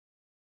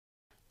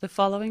The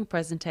following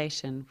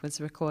presentation was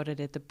recorded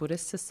at the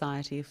Buddhist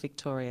Society of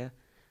Victoria,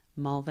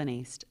 Malvern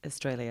East,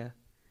 Australia.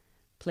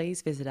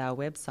 Please visit our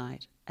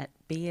website at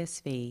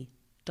bsv.net.au.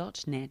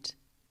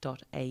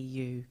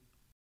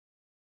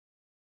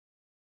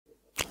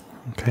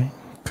 Okay,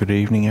 good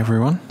evening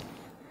everyone.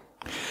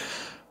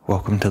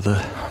 Welcome to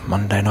the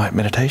Monday night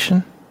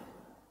meditation.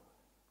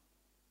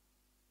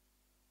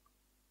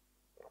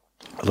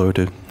 Hello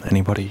to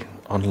anybody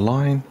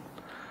online.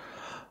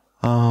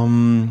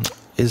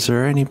 Is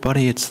there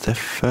anybody, it's their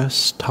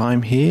first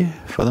time here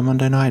for the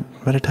Monday night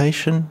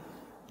meditation?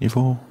 You've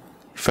all,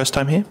 first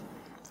time here?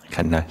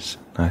 Okay, nice.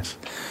 You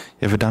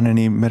ever done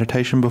any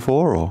meditation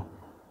before or?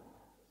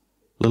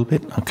 A little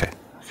bit? Okay.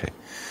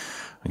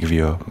 I'll give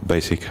you a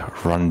basic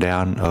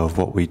rundown of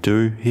what we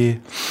do here.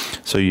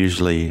 So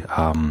usually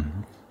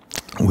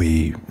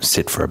we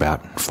sit for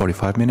about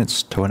 45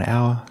 minutes to an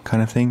hour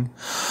kind of thing.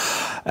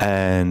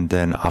 And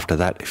then after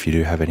that, if you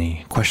do have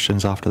any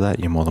questions after that,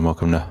 you're more than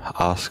welcome to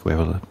ask. We have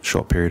a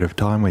short period of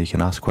time where you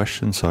can ask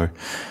questions. So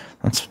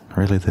that's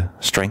really the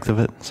strength of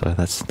it. So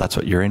that's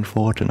what you're in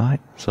for tonight.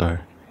 So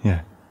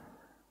yeah.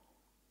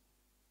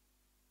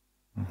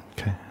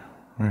 Okay,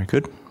 very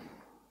good.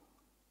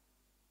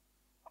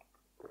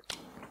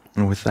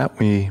 And with that,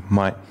 we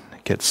might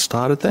get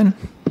started then.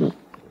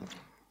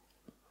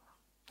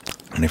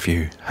 And if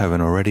you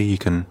haven't already, you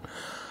can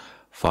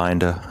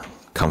find a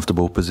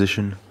comfortable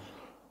position.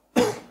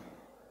 And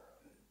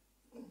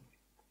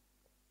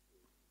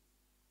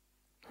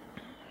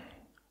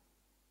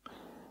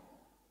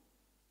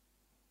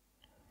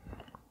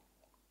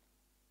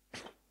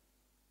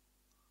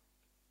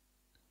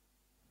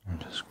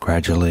just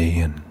gradually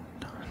and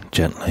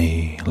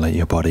gently let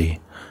your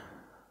body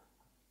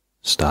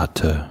start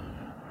to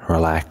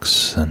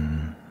relax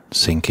and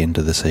sink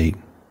into the seat.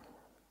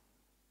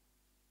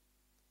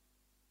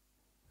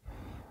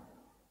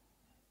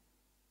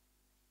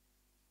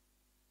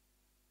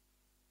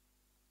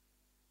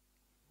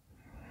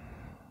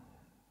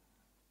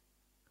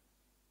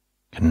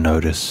 You can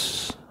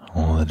notice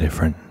all the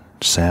different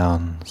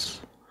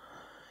sounds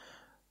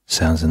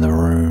in the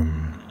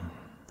room,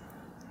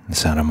 the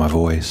sound of my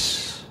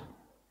voice,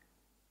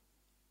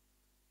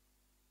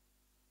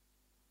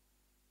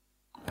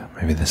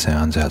 maybe the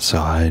sounds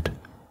outside.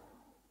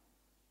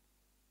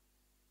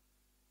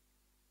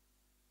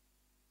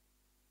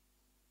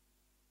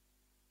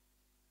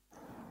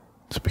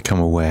 Just become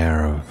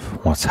aware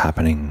of what's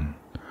happening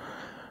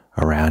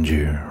around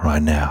you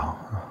right now.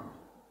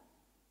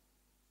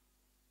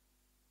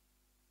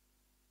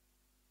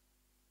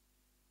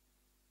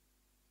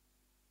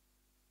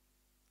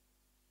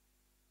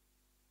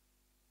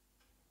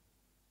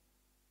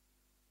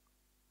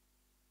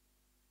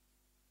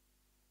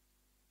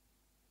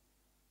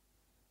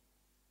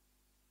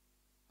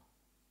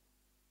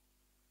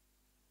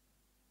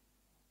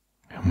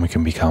 And we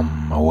can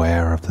become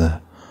aware of the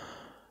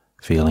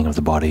feeling of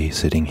the body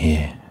sitting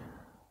here.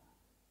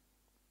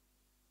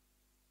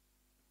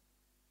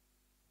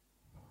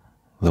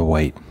 The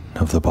weight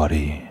of the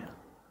body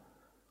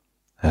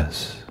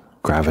as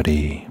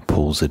gravity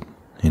pulls it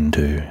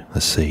into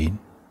the seat.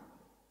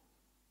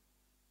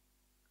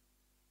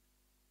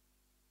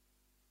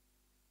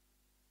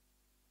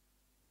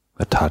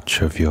 The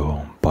touch of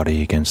your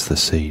body against the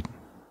seat.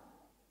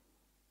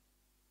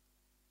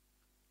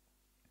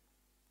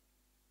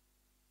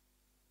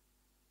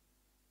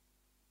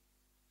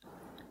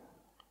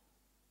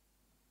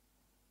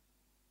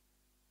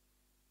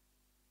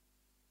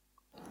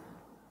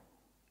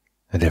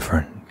 The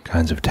different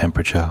kinds of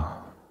temperature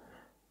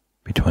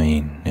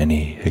between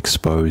any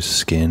exposed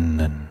skin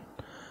and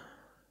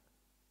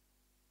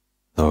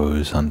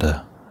those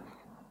under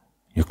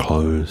your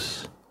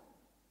clothes.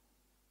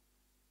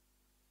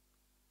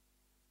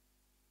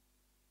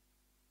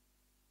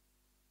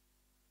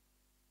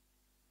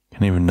 You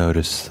can even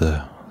notice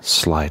the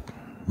slight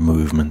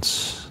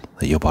movements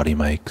that your body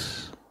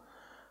makes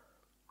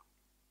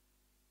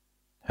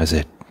as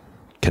it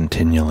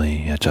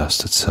continually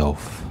adjusts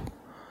itself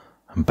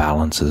and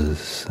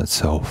balances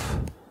itself.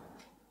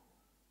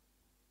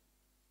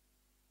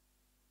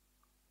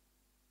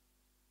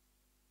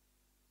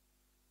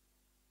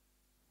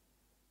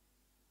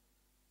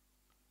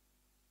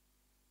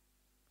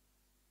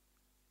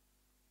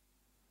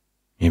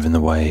 Even the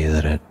way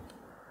that it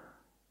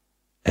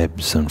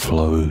ebbs and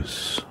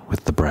flows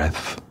with the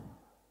breath.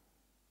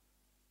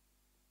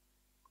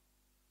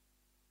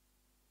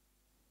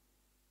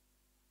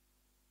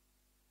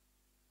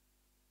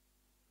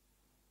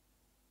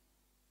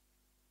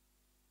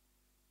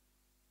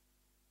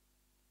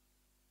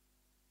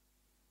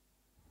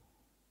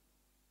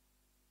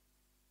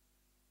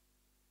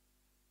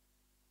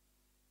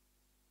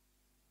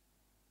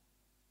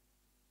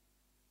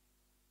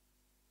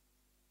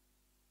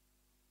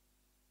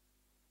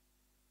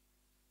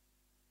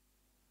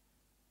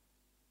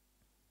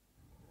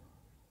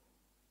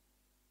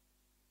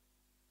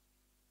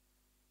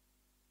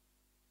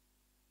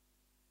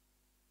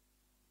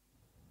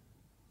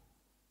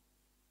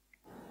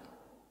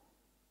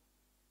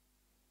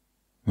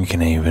 You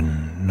can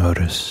even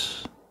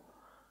notice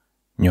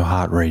in your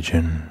heart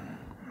region,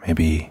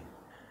 maybe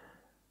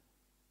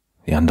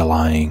the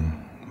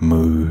underlying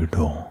mood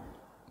or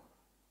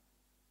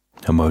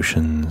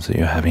emotions that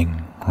you're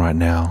having right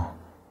now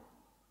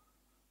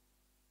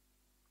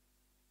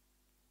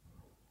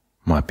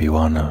might be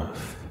one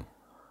of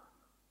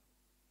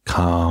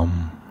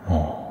calm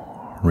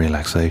or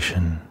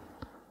relaxation,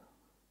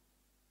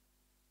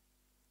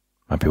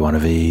 might be one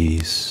of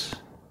ease,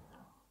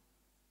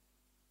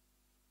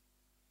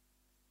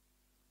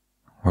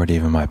 or it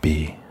even might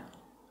be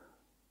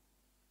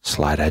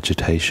slight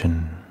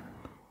agitation.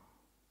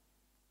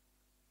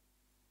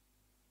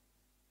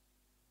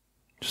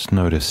 Just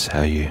notice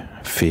how you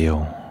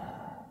feel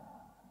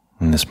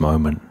in this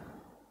moment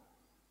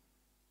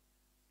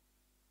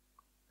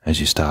as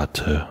you start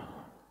to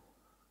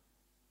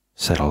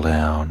settle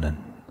down and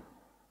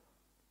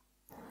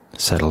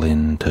settle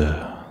into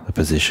the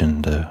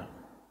position to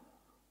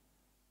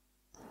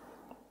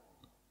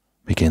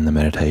begin the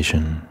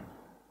meditation.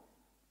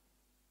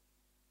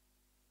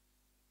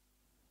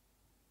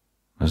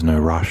 There's no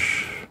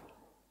rush.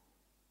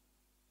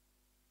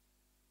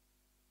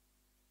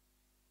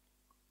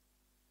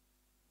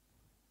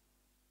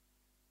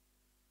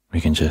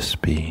 We can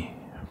just be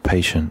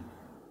patient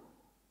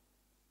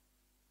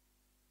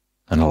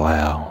and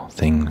allow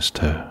things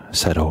to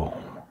settle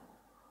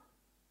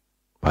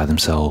by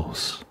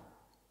themselves.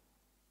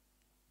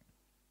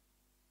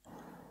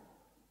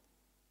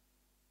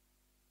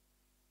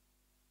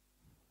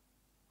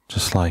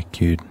 Just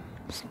like you'd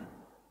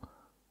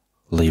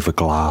leave a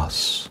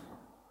glass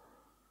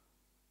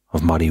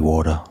of muddy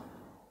water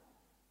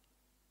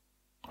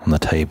on the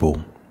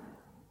table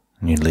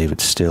and you leave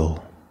it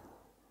still.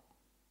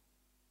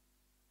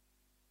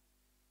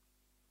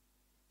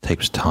 It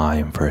takes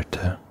time for it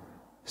to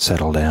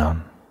settle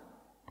down,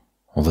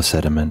 all the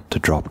sediment to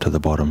drop to the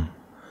bottom.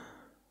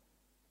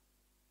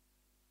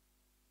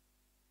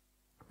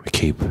 We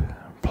keep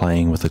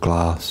playing with the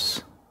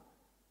glass,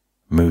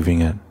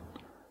 moving it,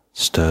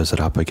 stirs it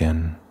up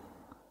again.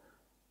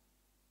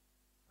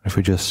 If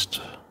we just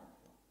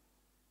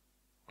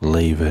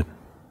leave it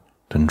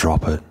and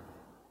drop it,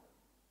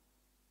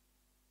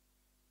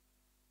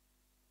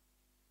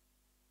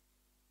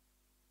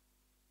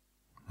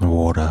 the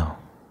water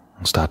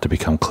will start to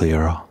become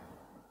clearer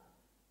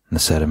and the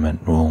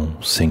sediment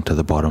will sink to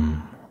the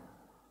bottom.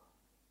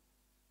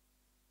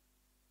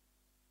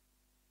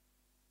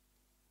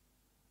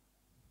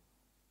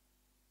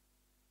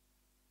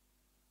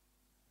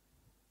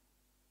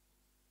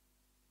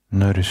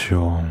 Notice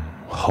your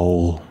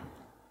whole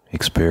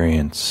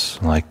experience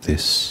like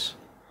this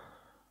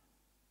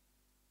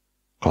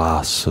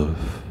glass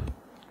of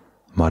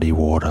muddy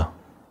water.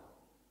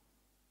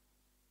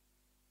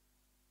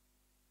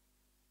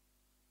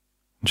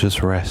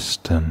 Just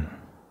rest and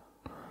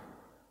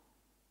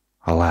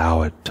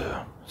allow it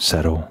to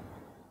settle.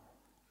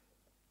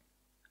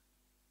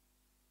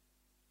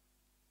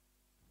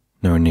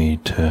 No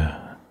need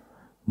to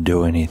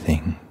do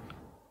anything.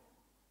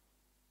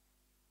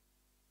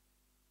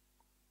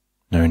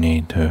 No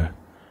need to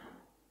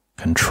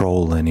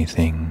control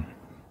anything.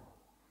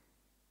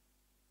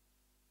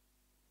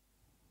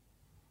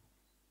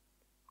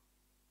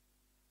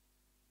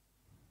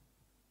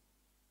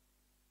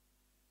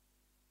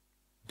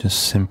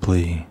 Just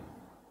simply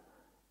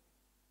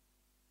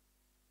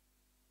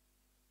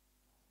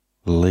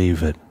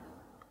leave it.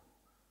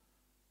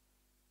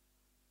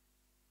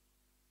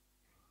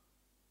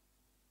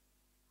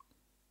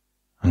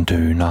 And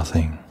do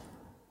nothing.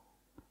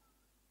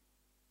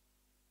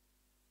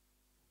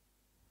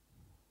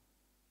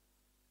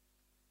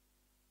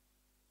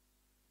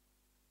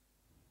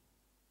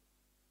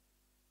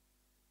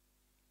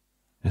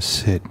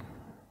 Just sit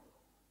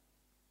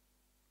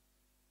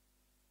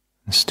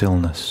in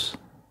stillness.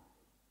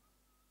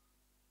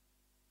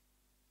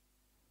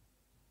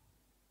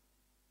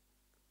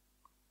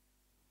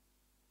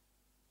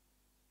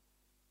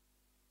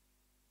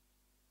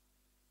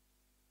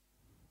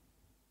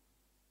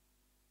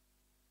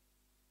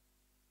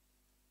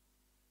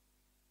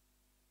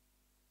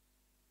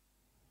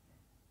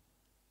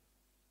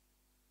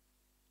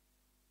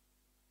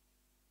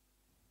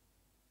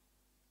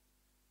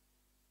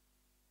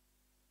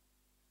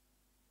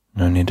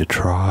 No need to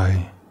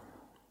try.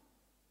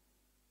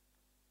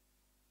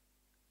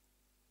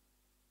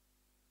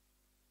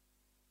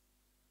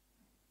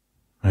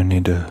 No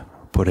need to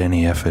put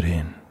any effort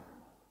in.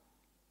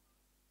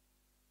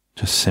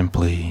 Just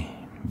simply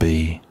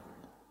be.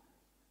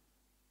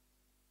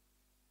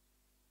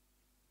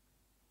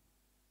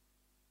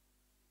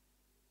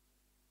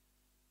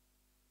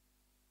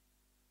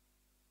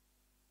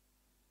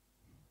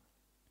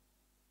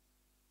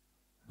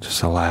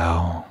 Just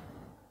allow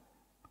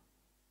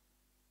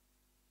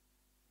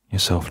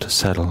yourself to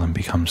settle and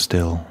become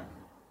still.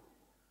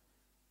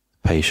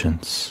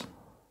 Patience.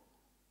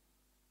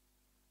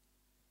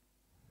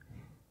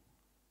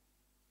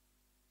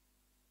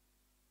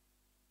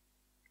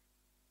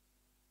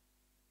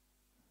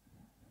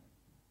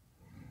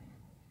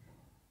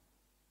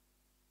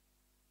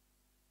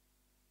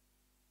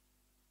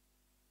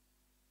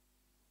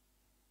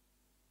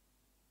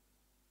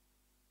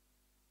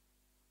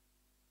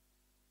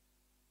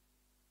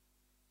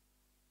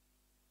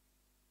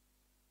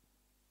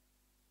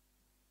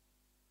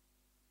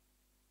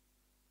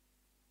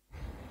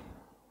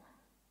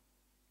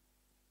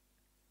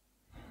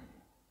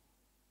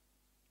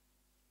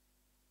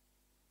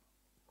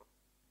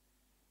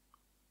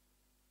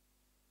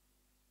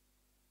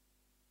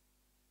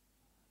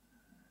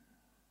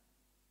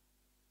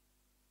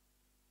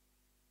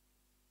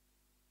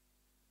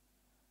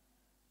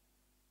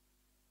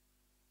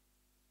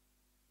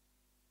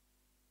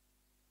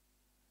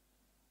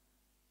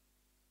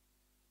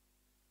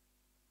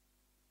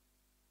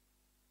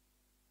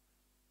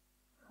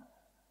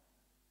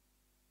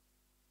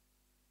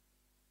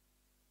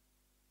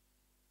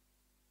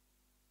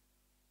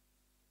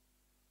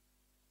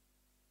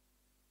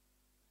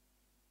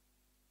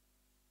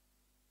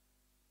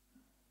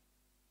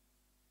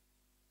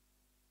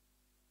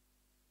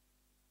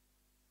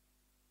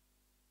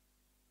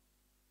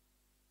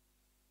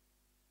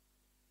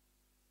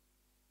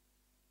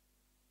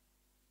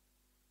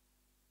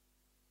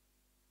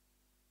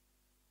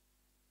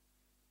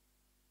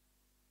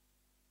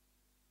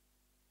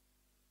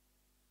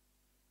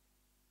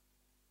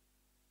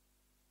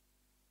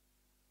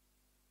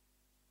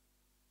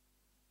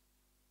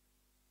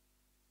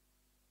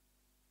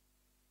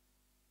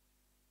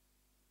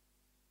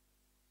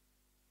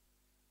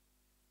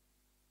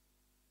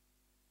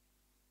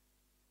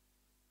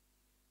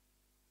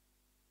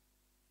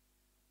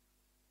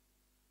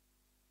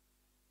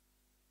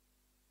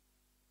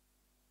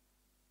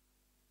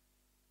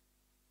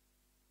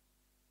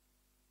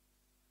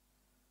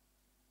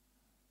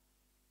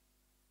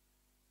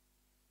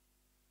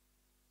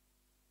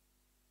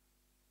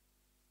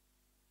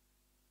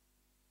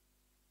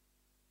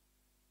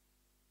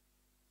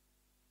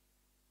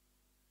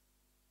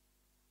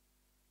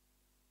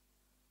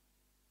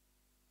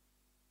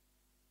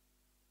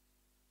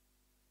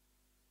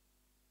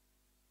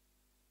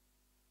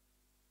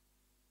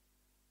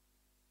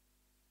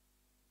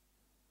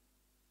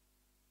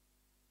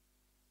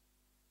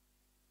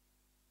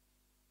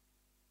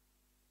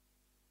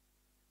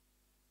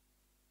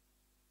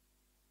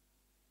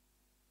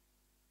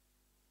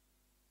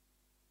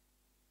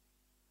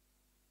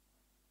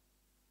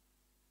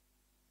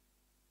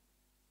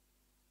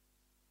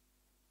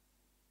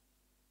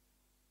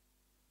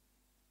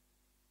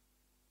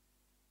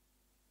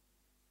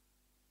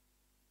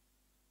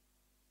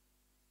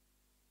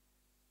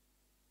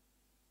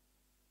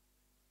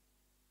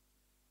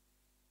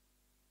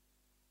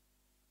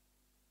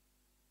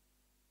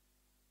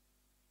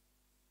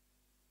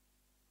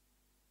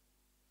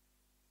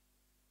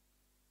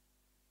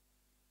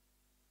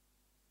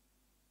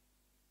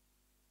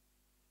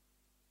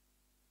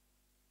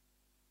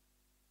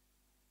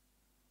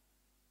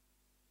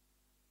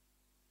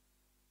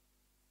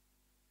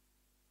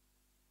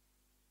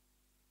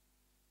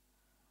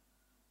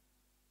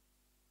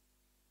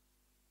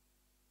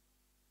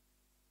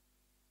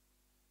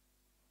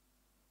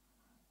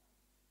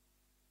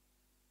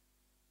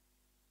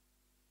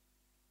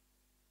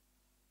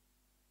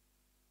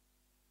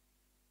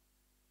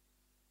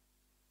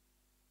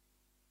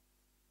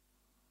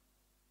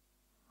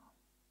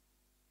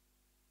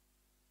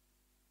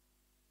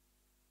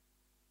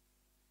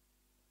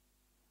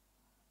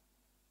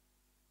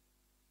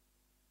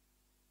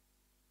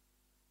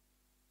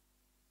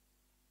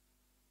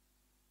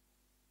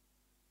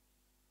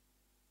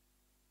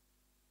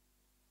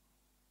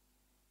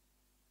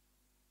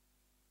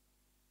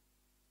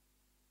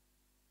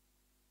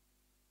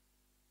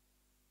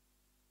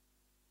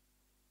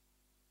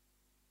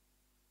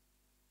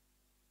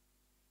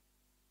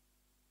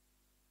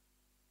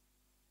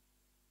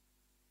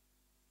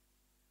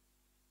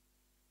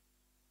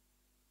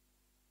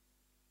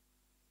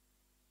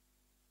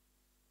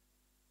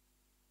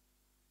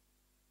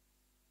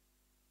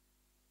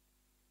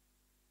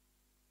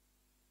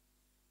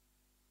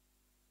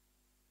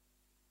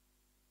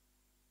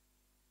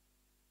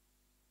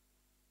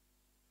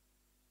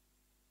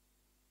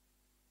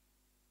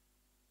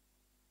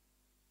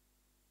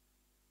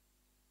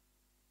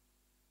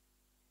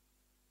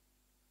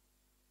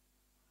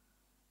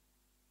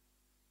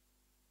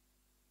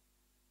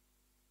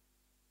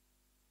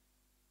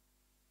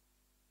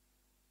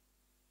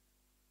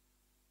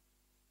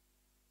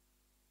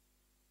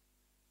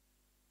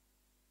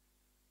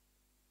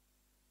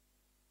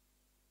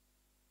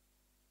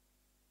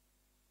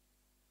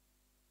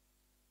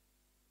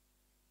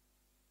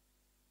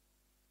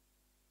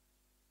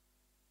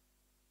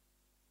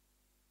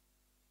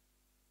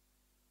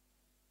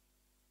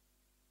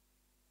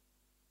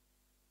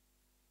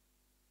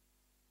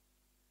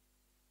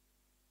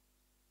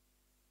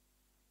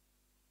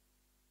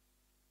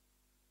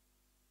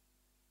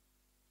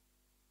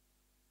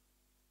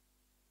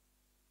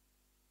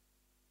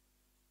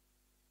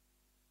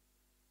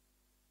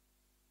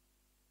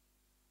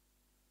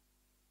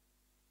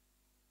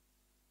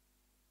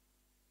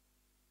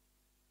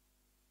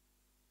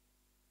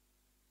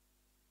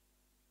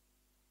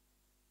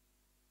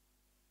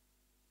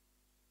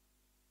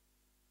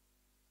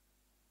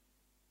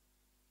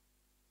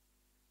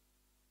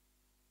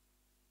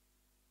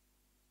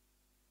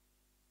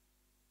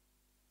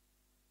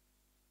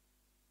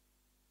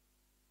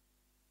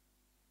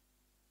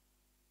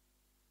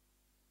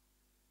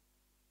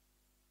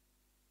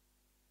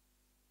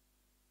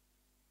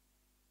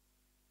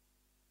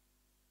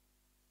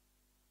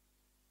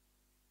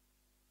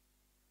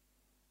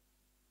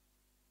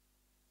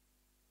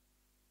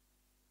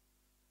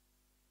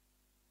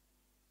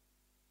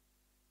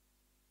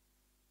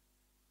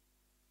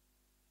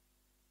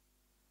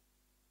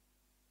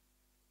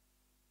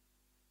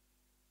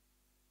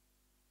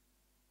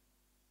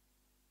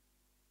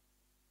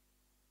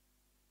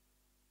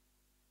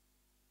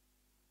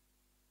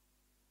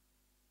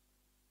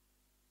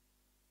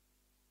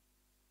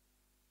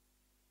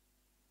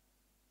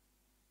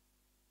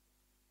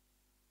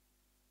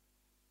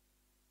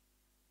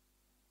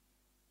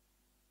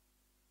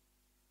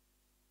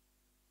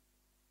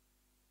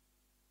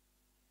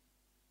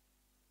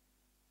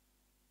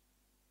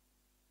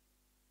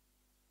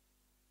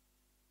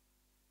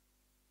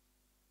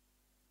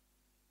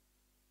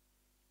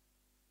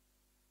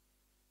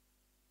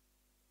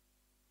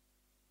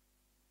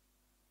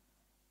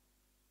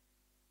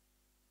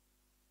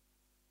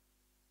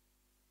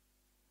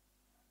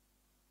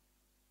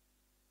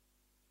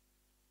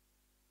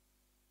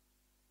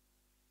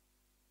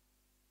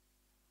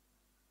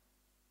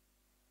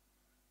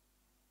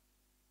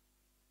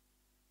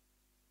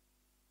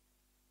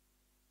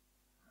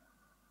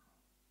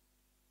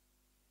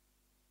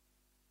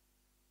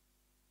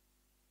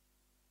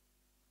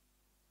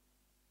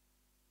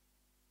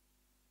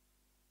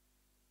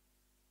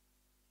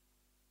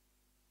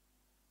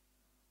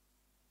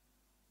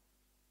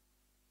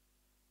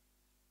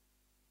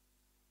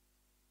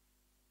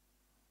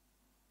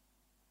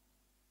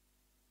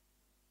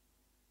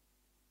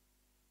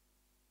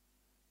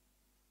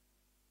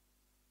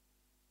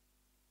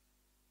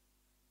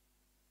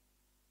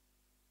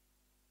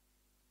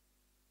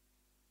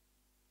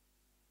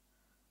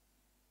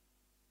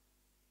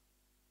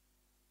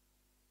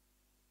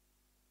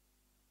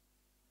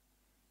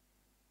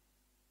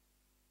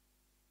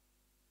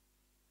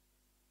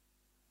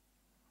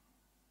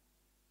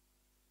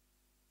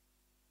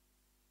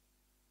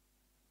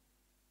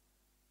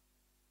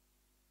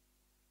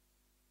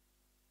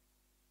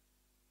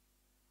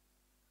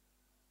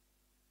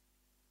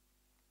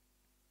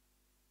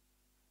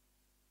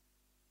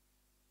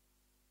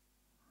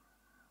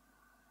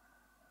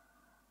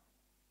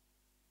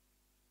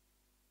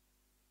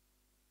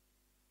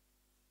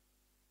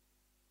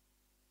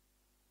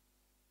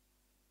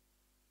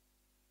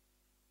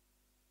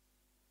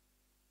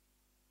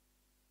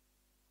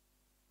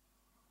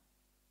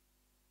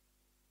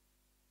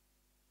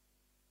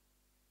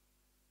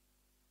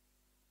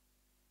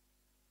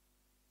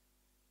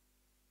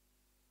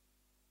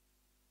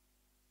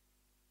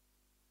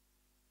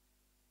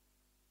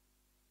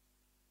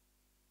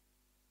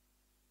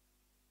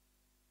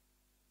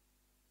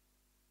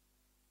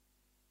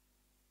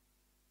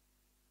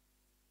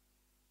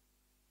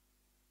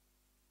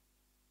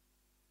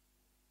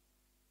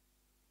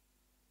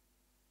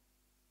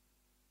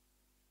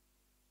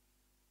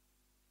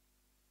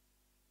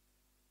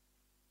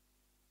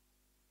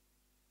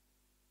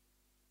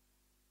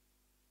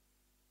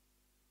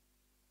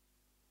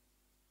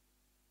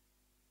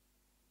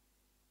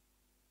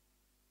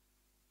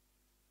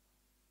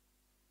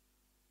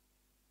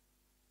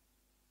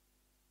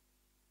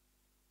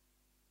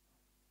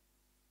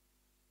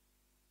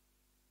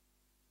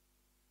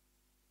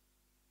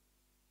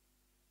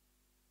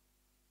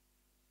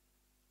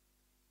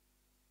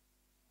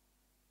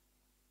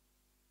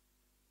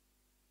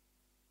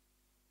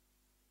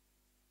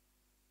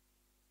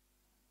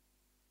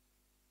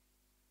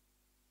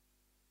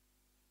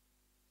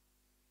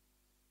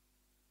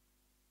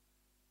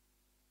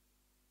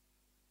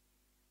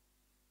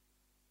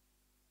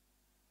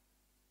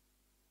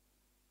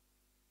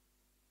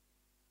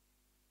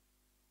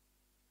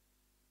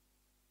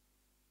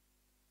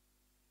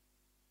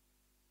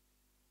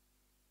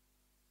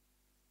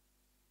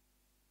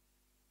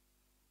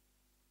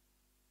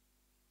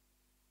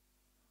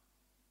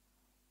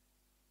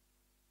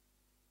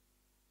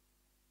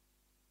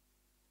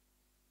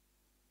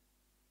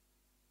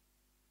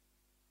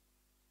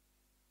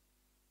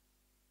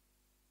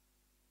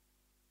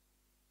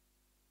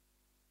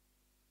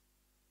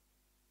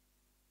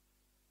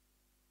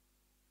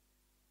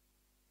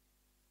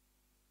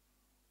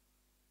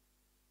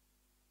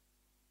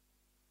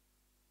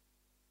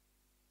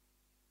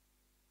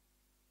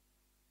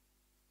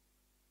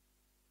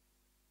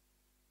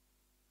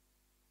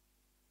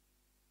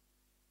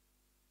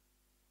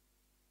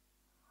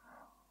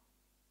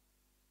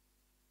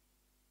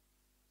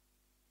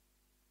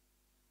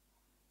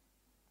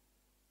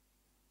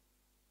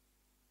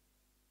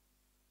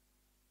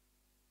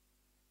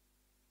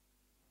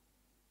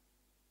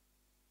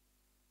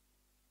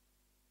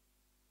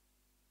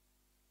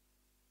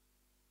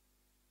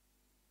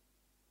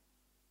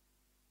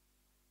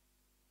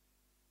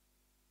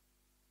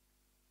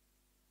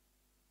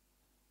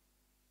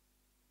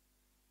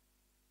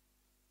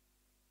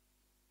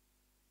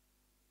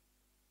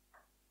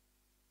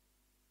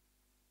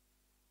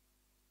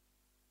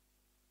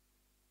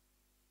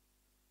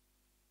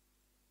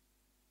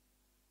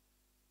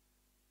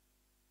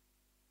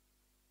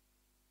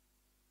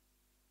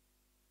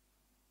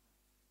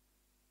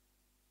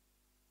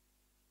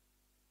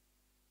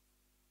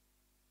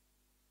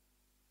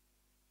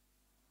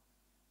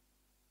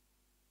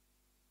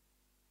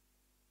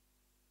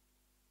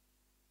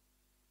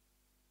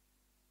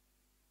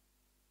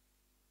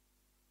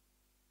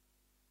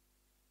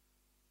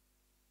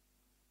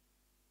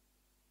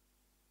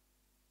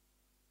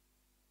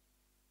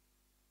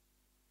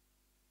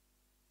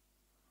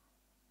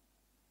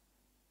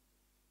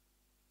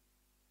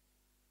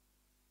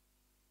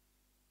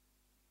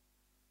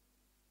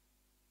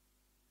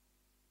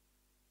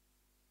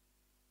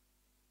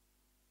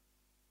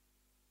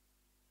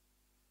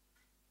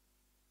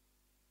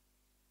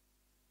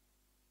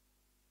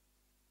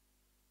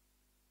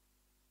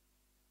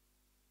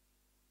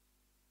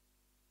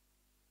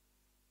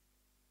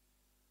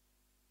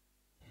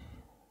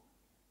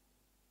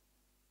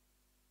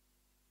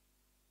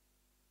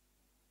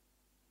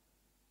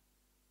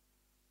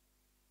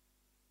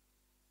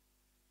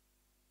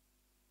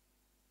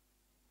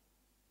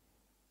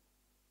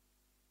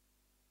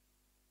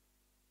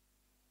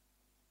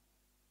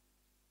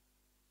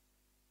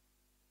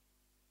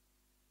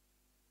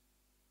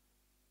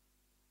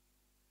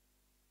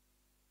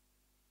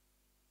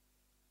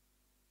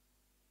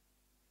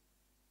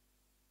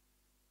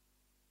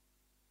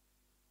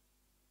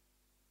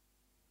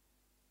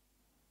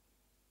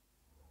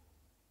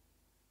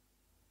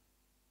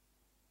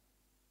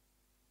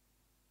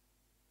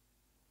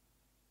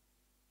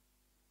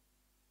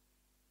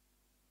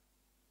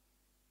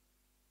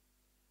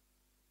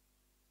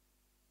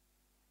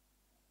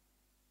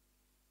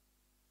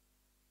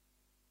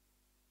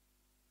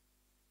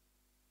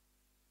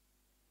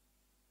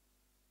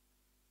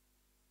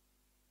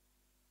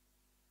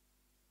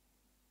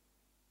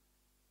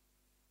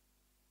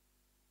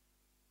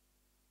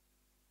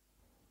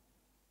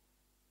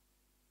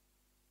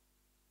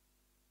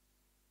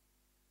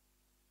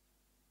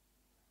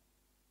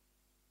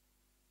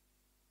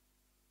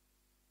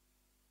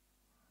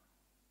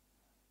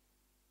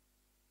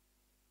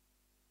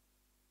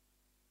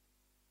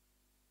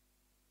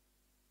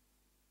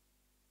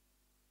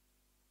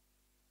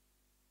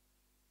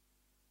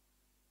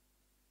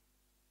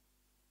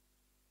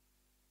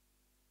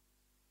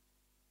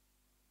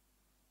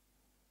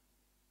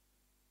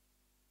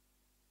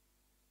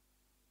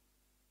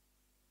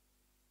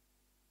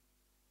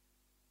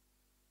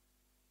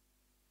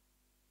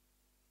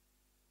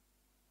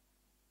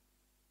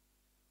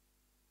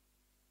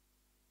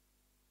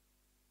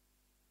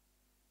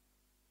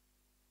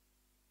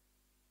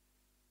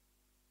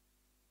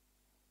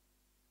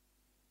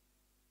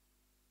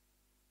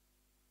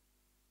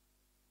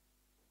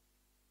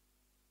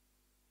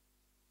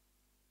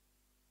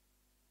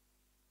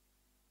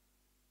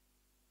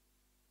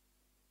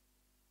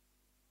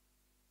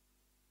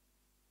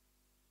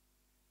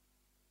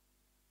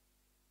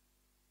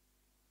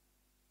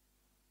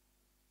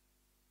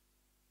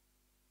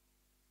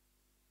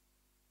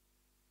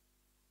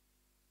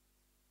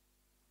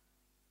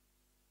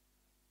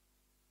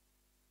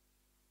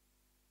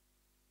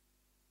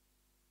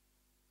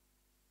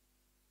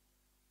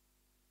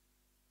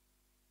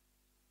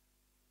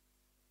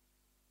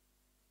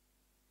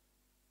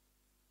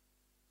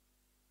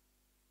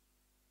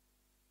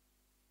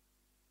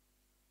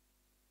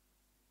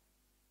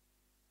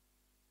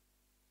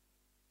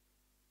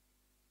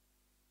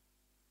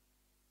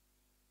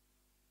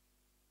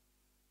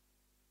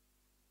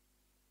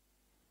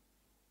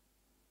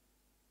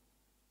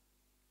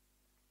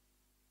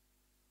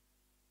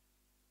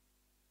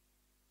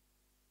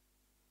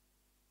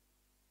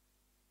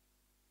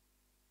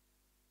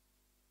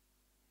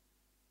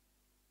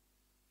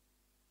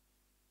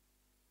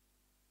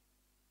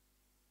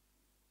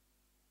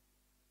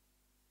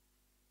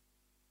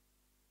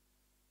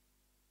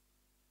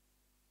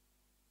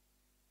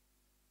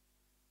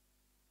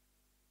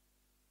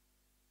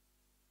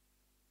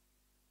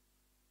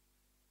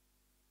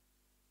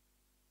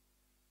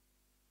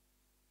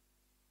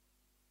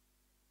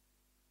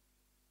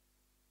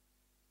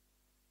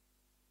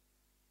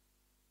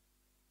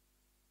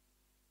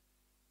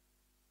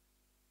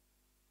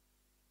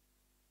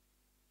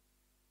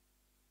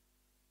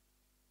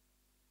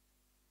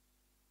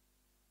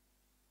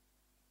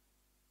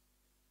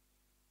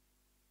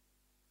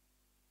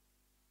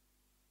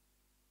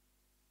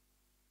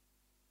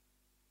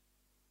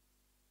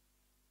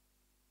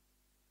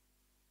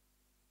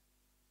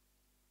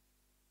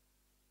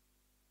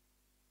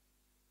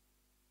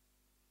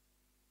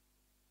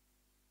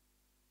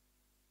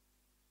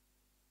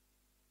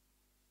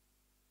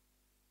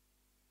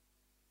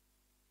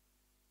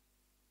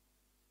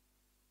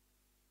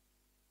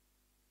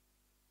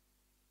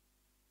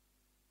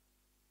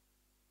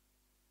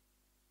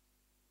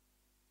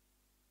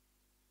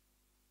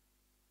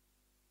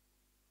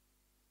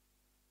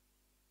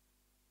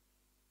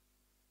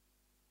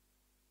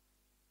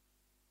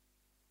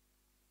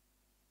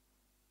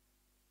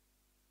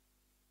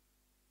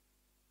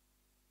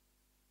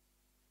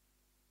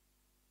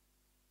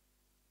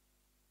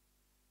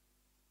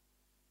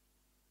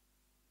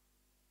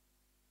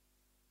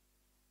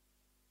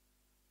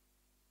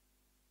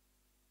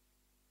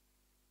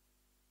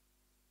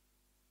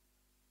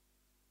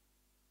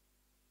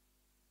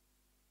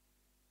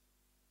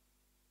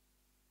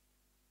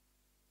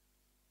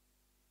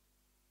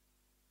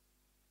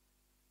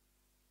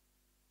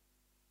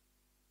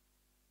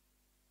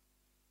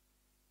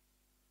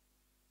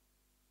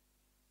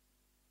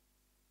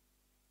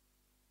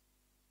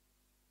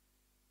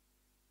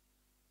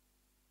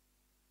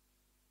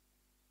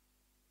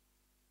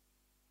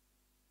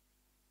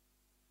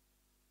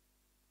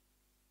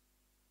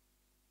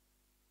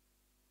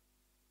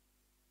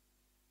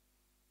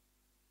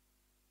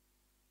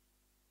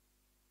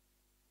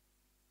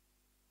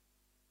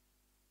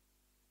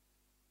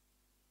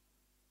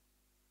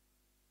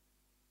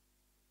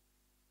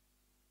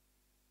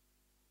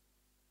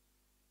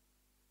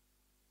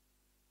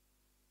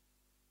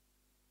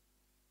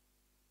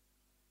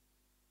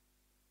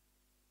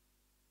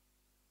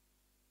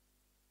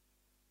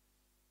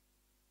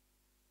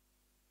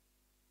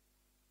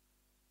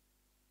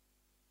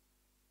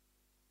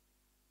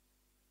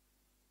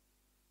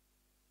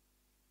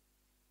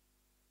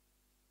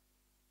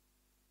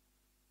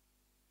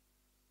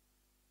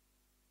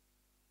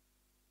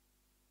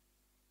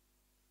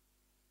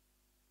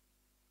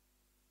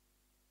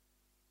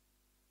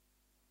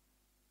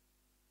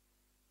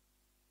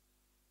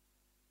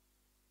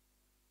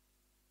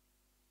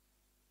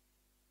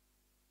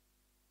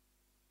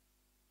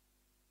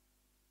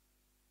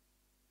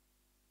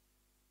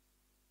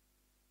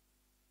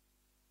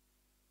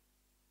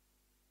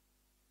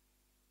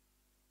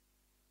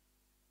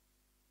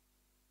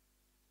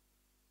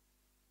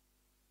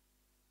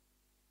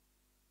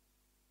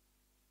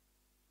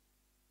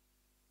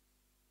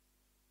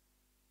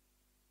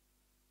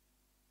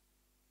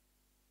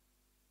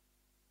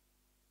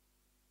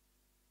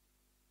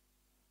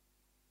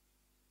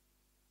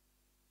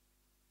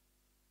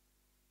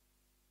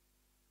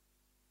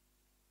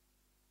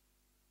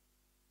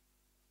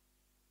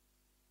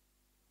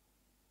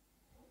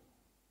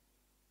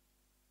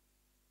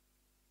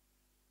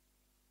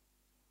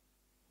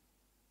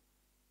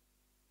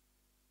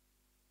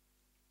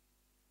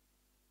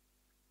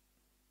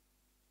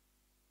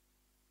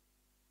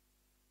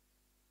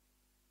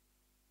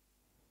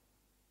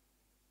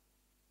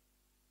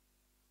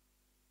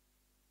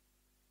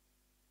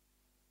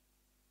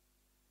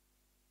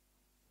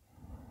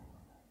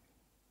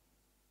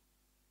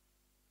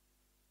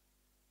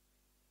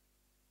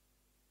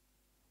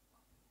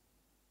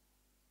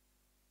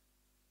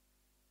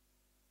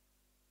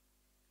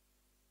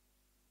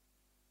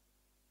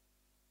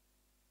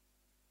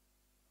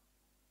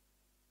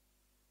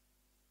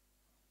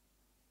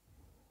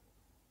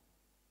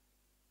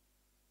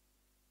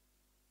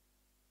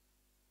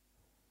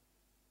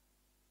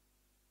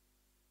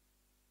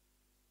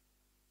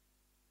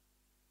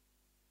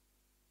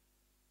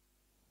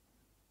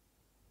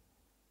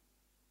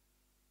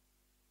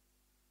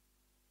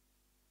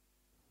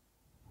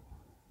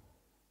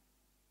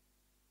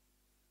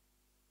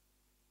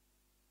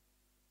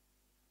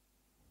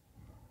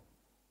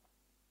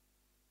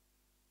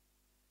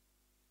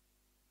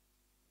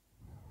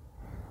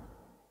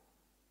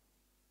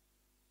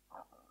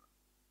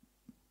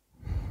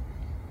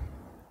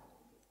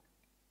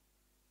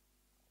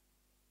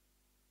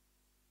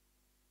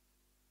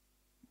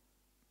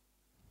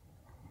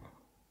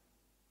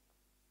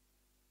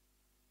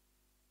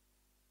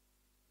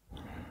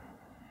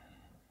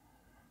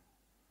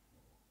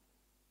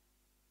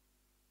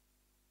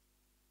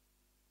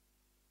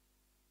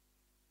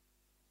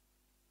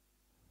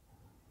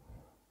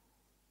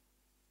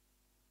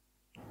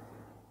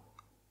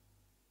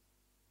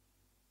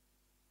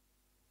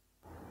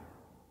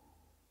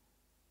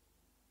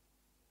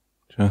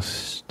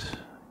 Just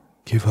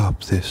give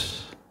up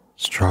this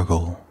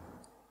struggle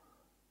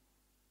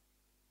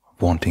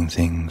of wanting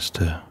things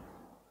to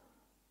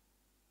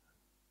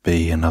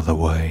be another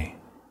way.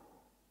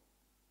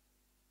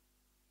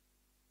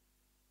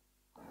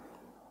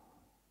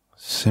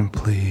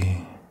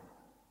 Simply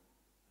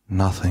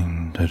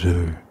nothing to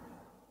do.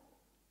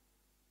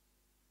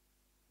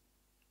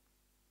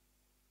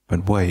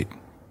 But wait.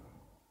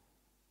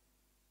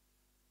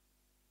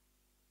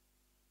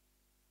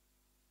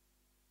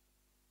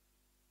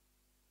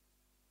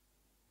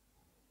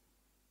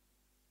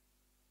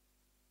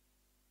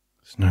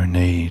 There's no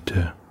need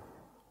to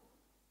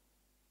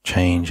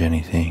change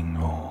anything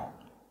or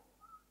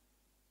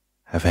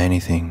have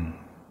anything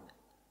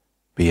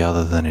be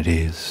other than it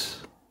is.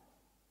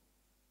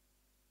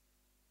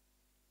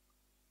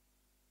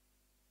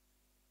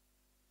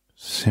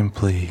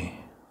 Simply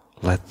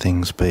let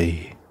things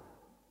be.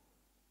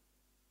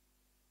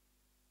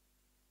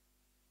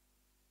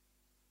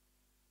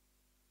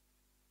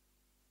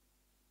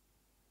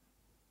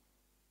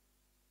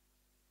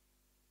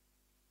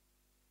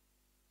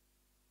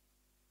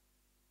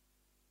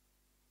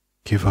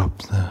 Give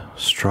up the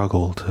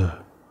struggle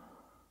to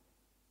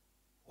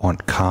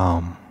want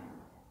calm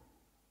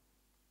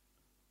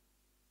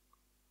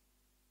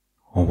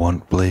or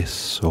want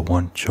bliss or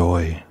want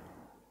joy.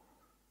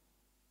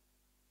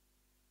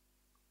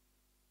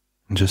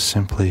 And just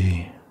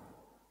simply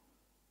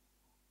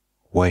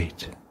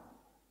wait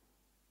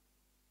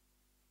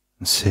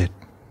and sit.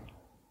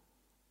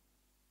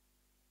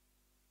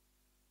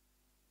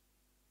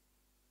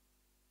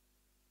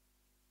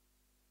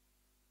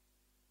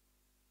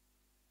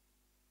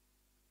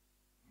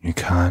 You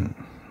can't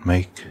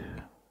make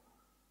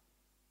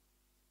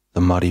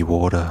the muddy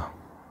water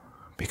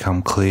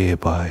become clear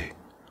by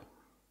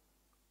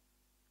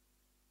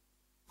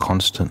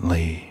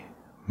constantly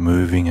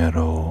moving it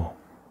or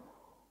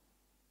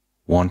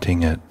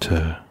wanting it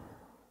to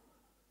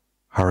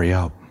hurry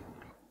up.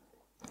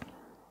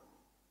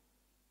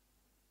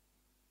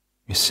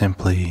 You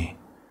simply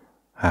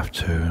have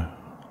to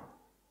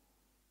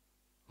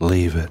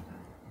leave it.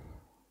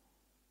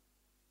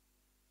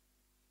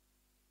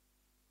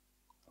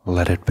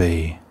 Let it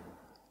be.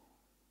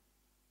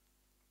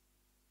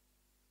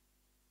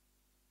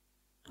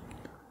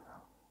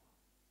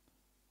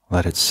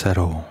 Let it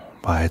settle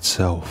by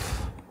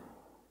itself.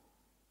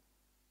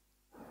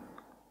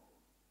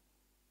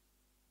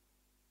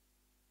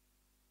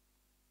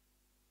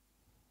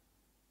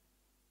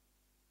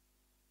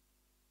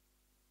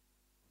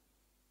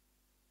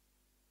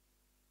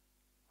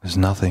 There's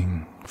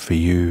nothing for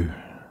you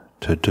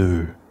to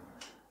do,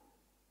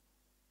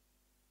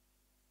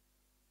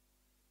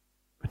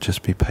 but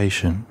just be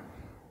patient.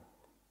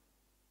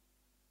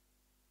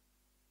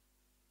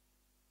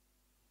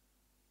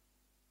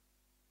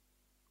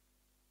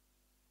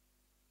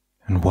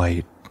 And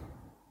wait.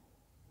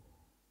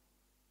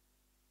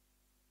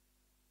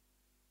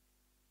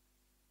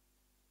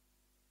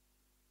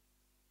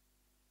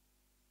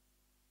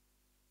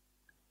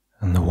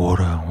 And the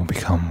water will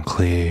become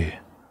clear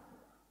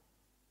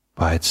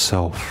by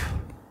itself.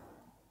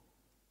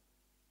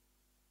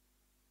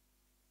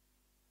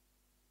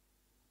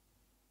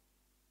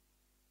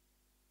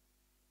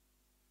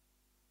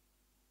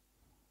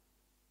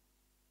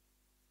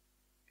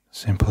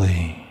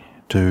 Simply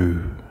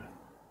do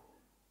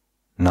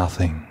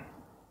nothing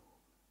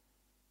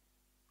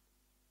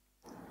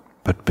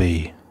but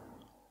be.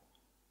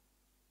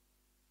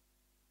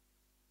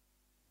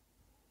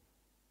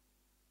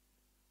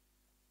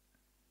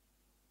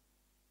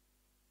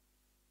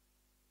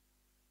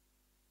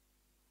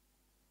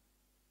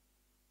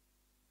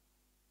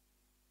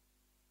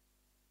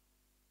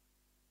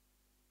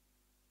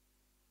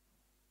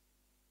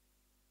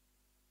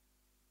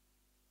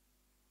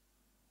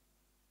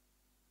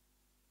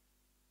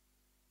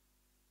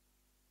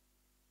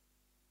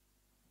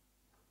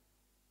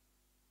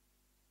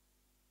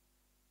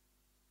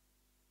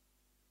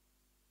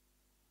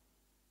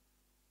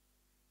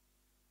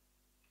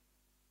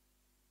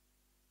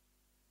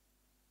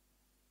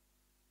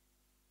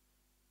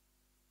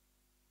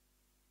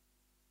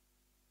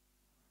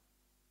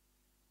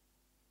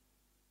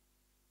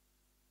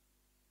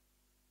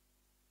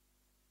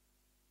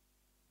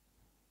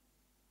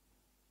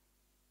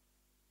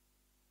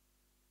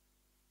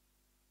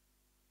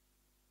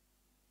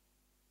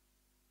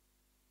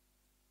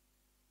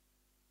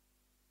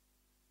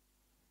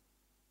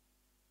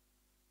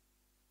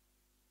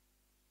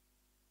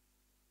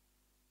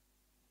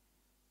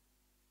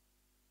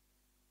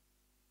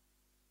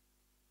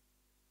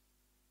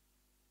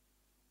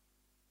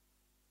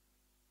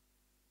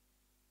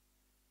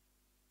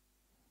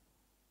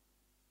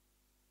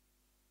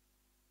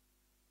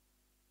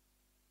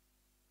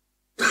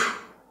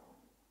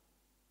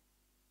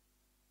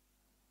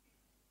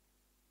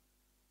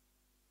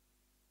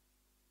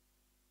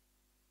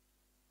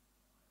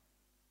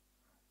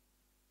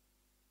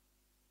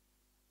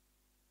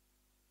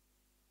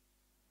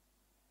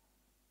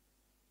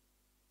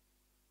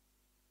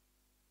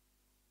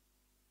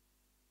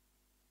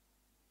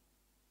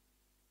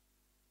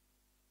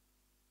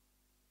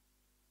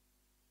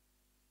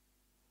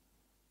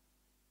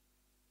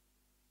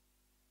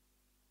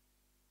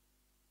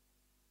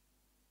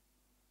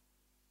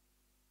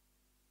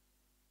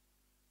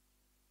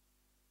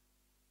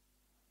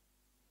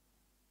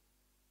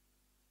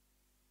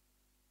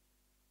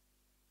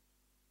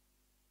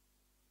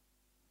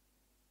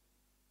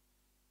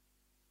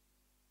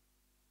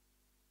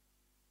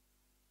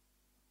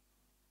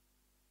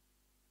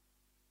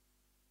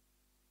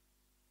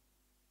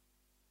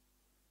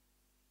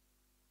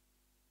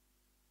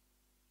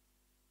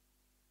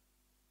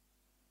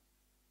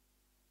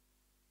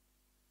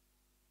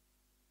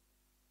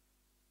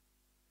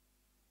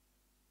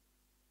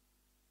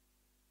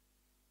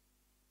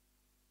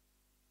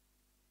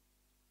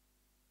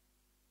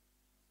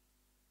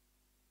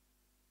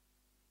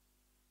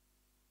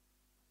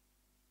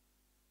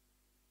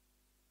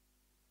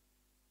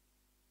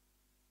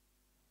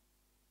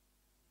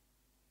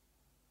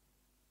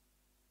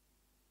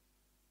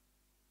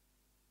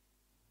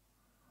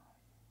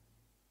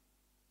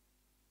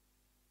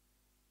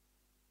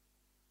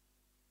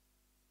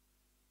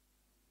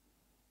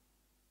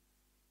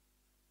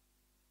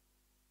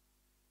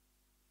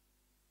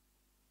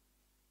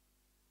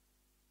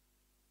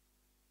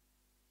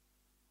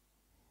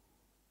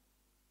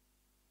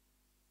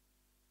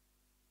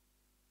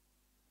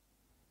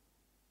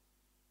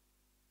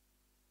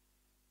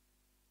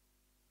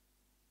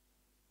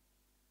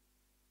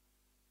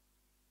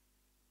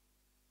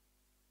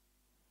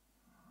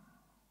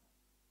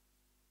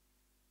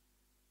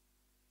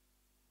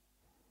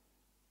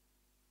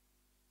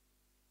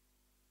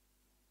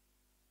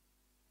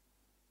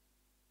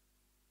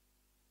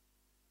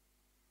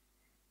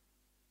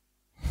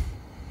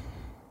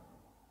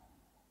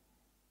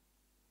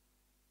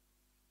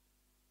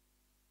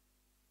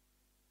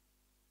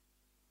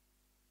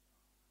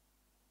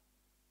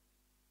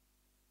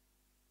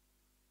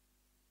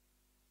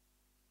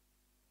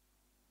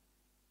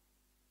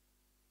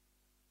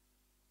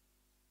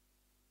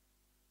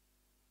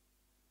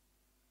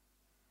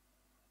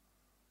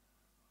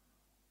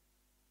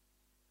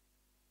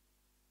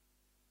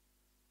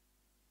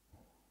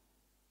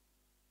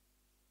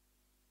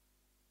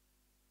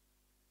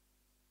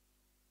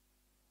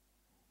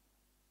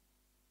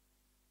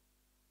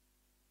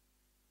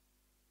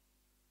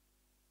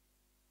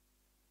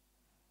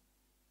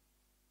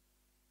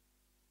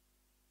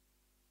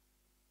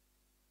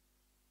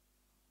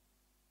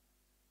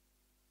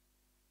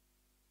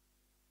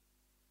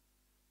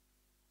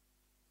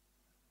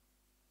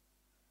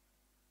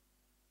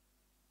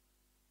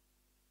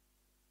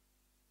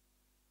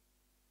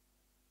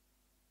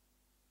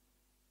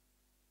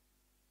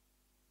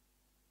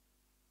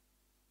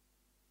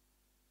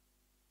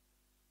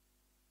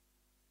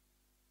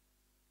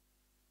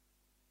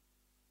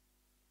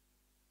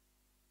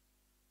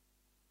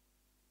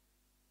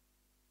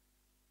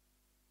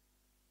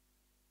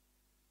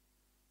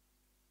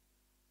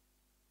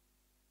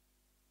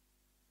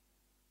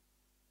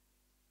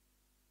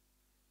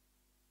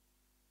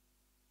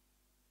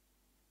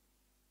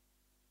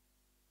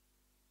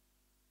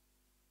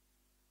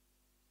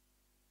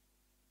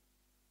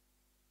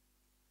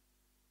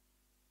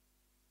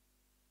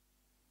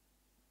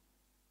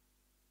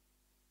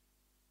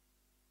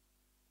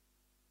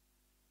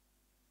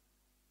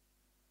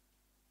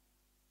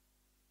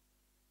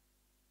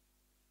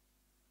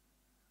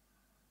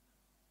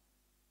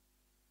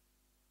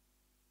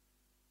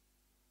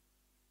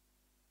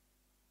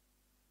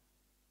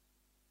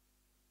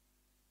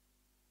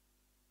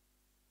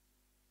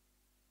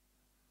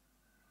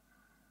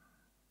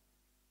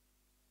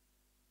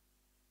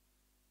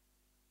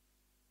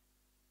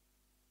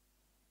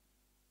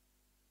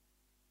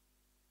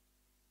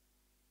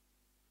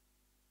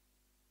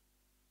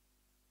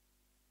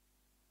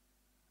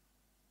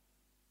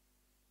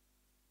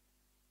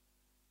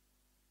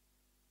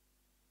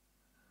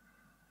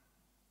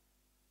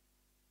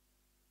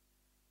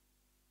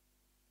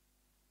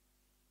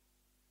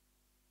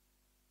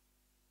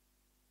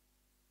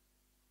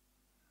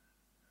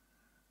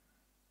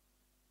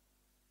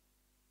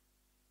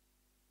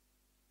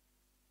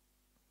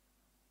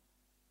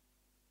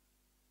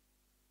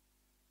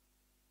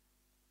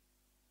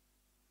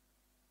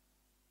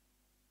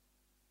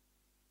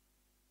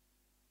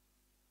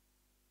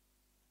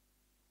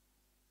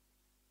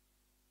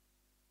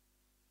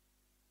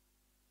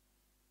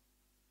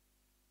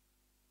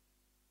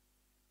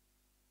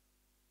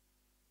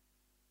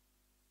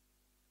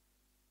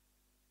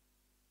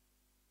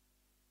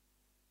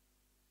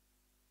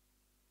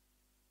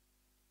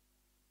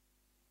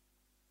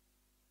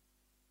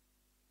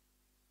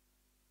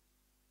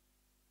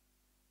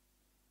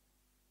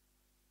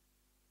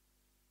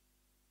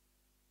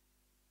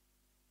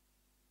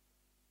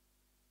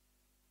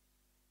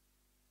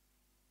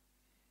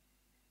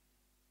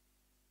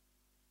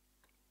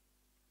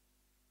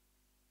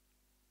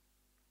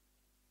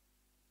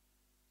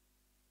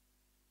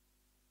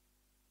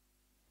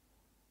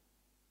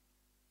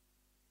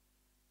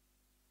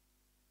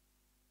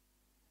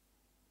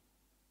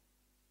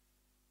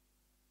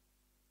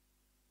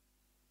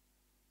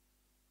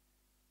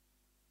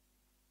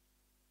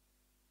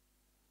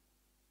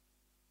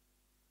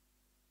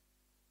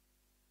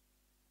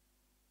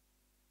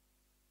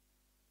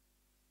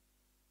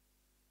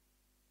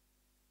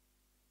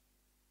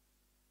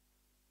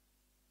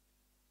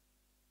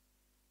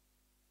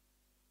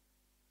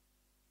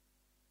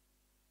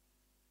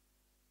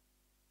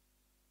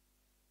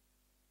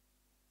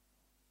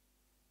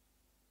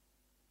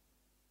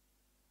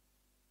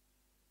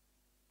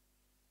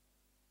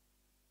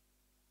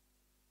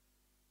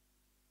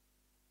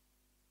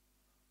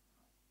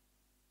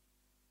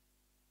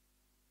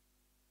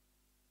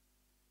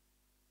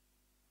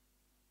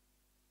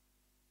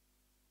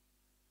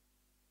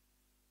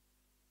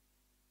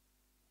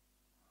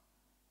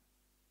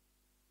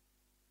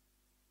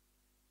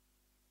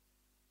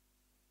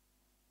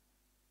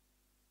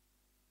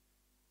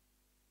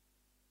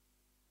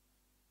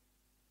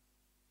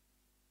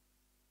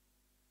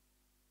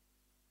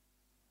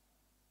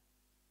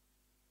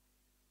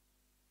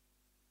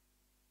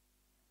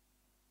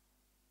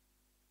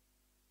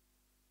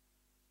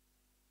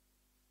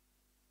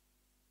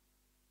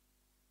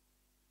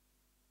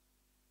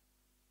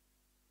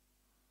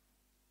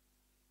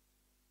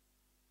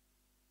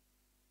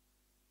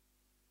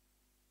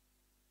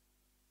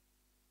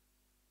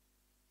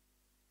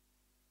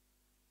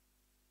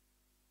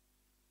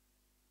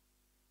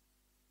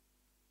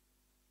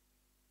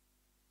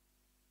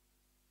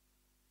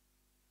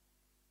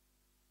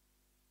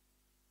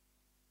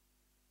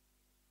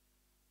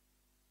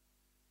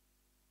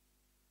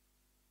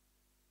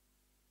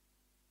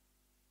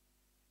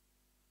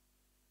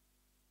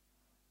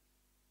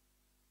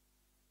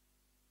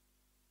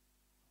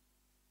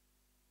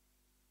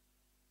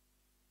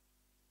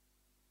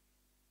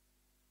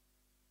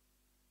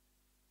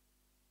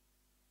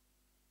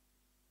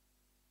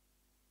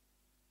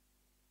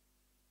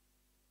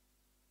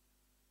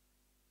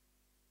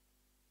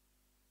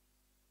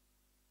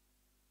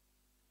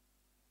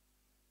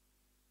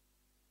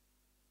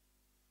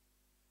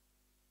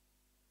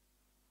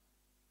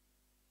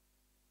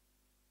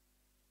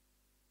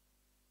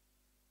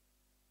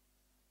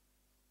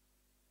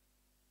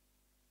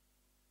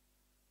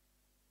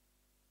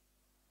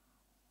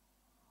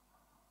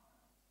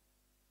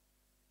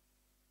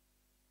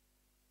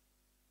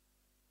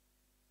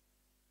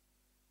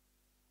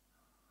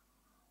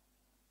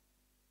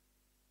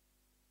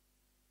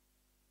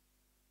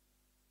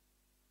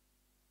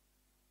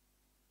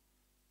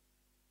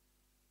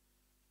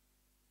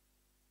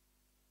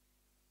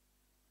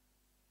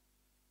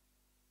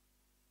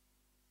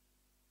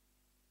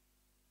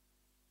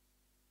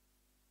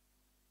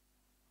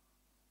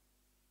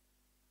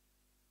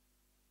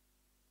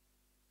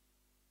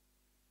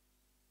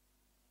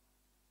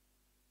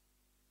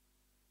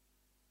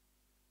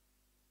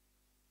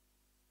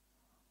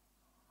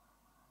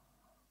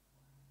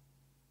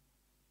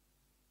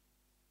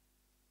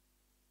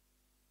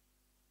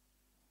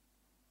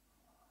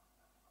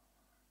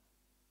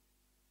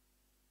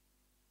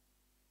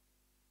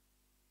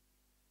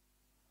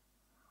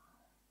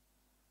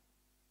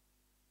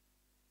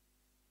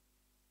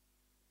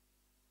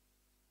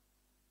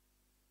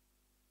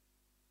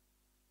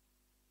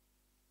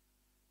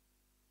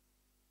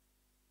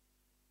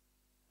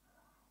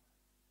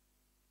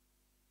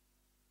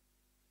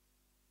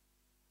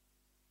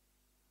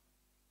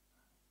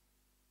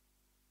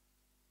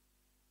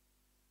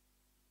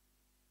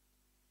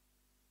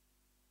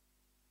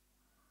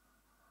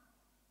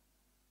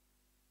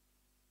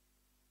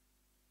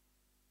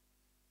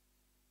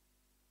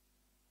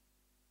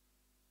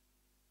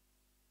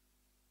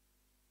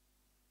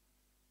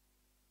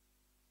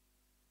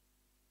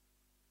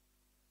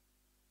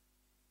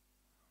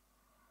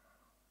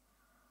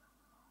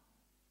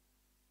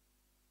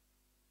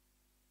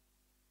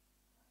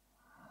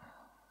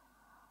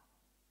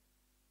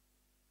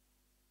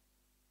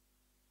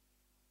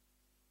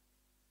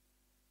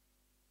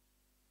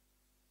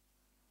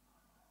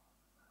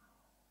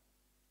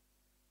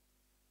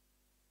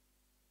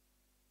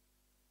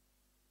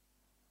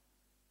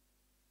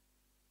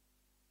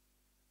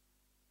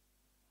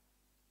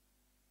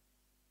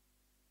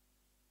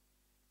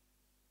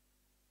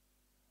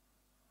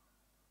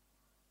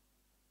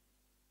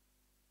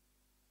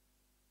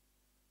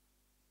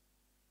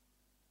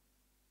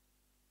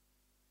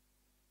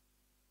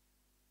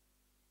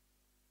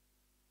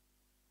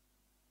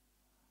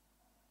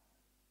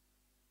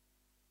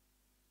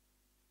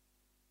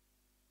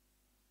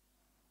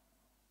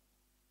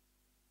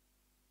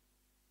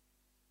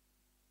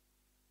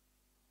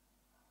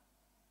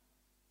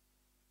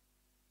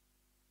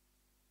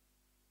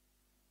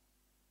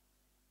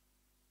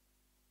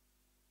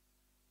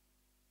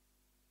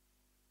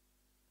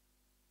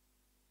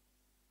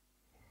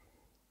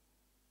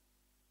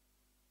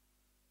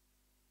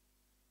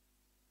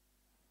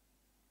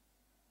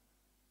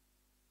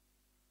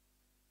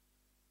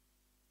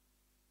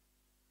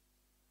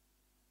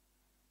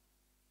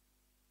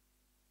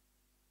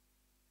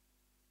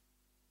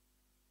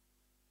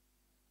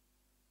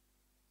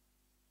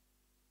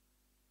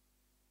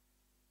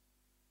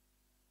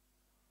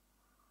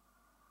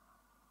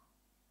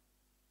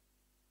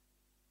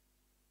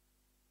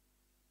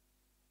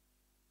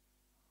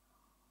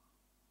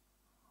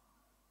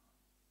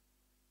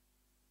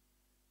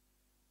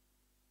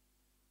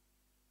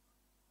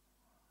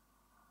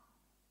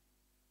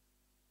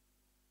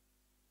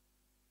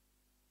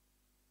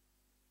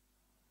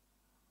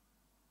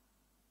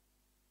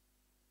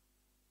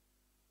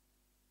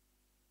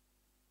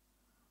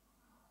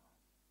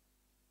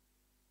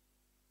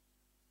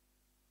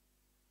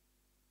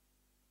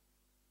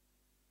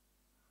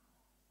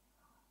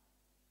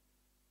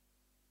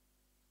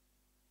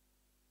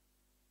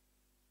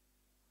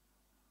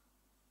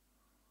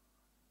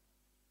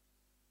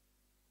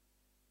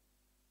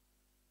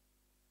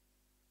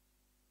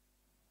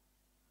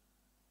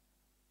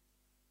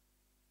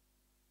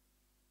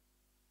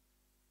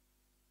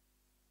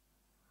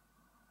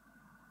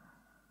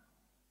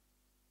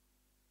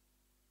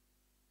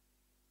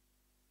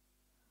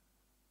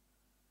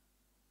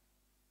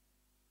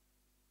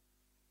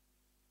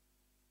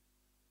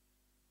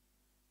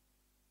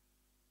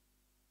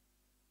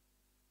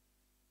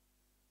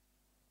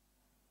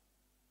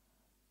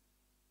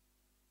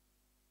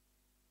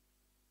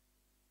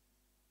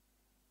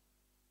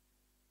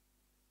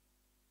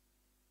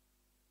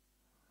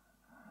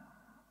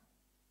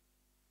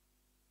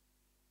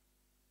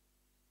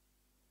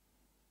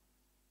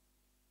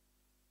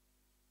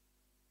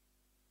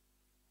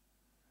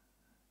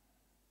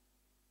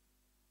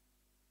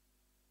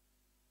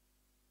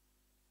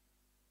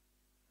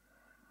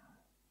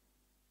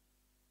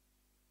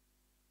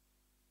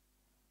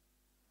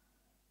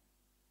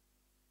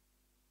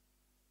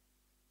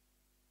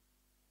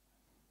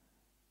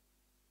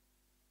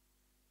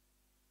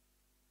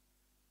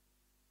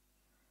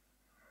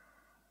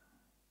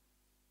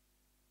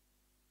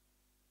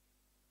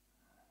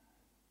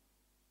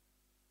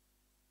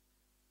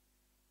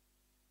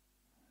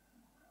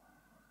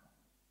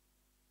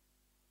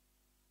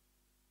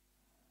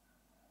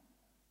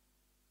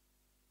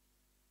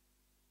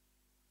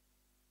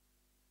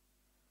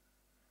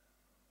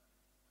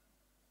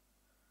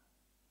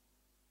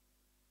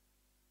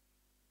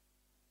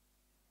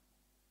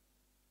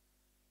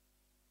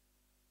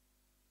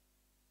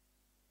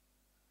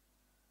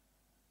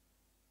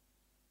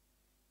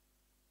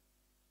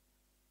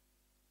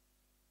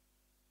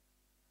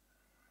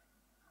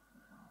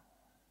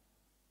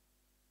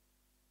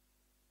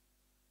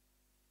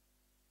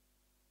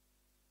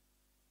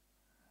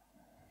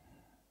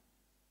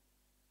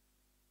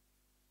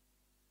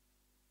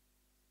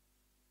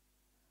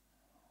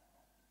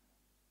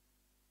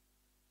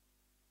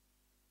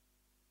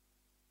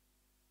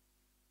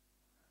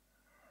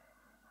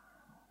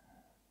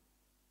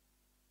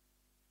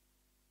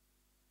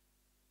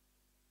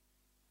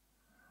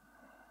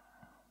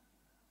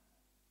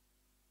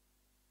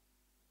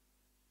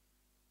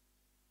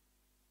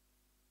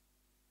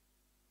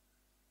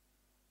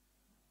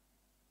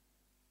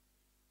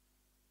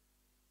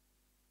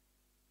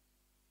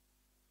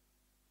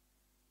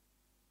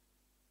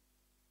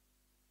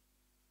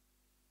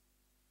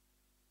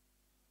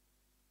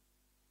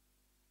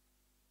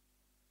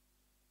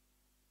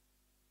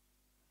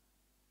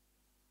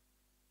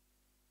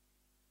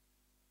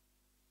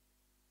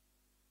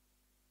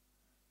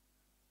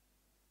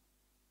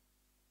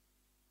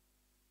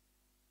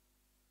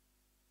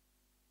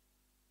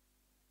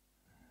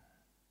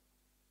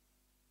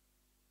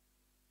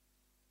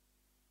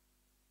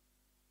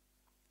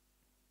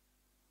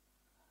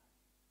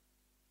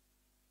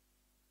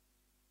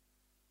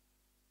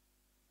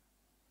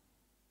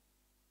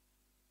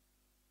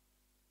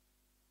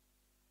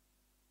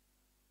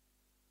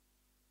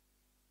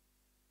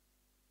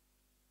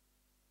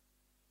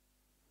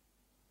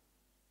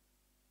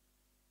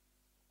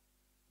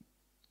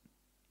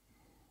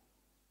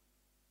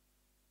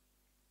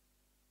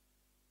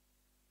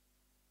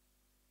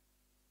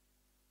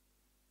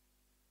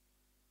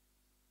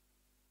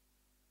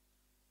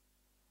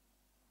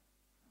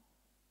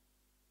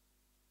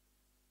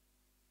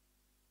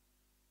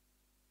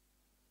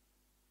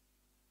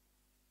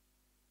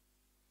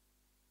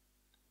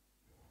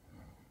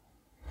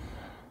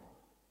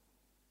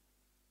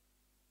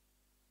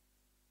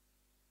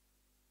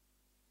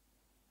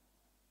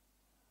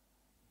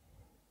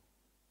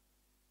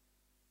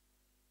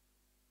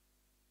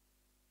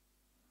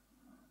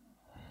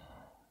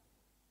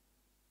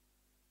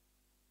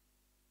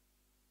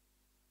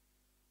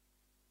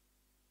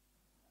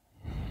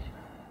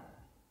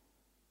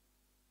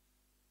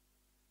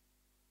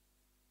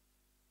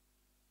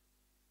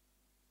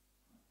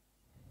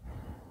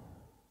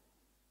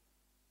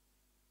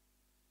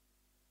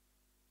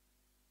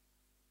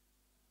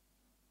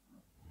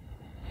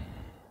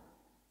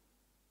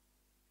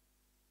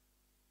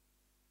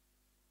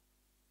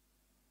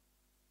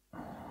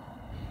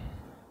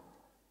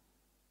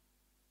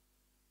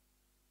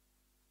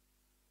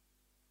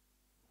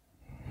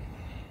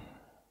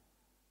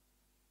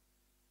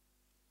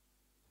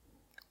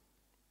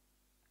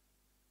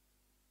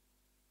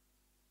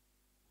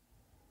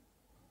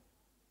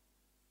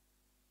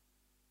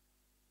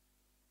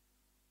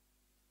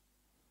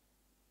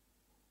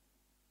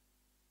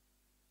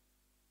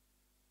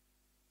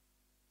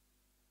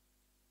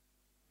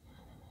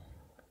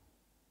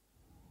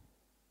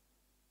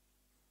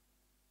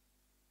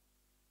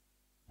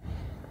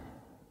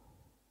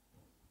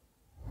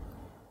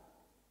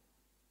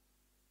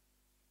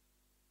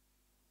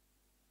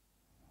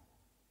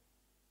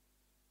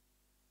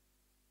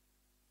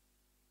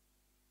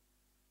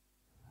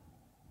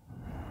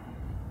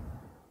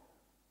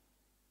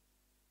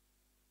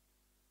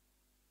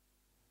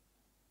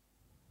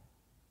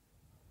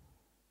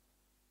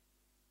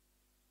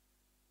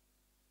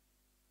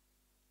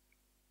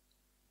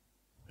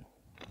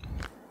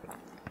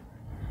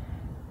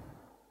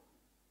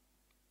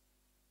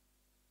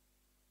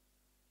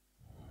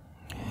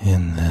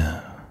 in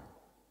the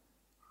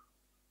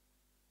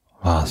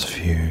last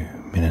few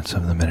minutes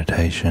of the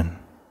meditation,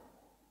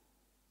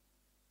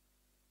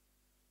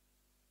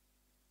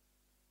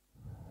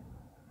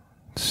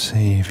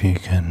 see if you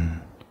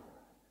can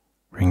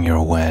bring your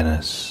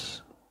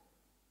awareness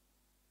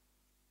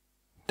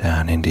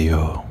down into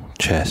your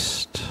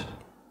chest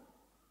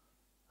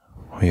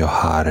or your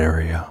heart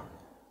area,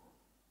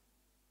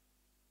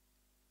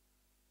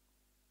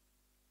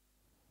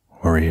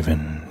 or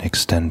even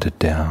extended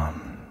down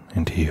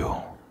into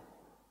your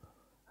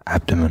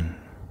abdomen.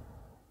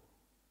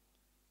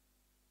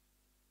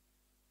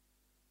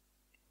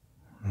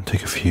 And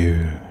take a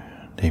few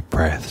deep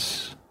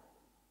breaths.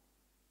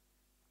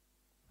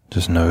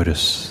 Just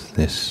notice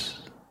this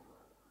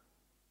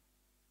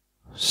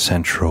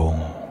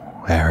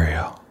central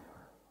area.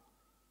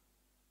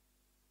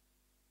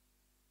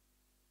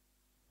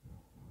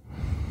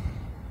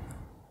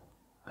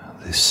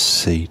 This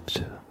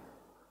seat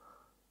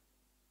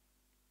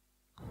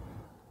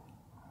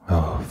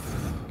of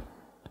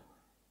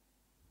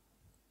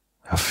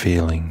our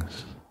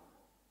feelings.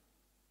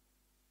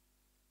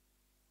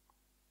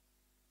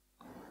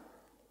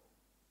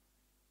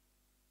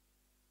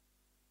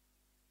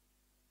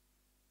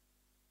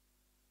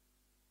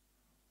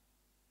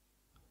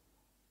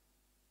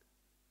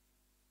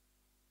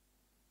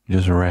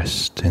 Just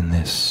rest in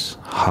this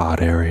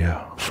heart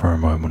area for a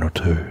moment or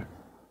two.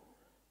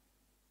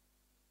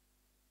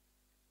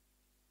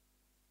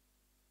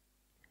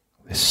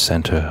 This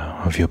center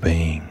of your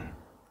being.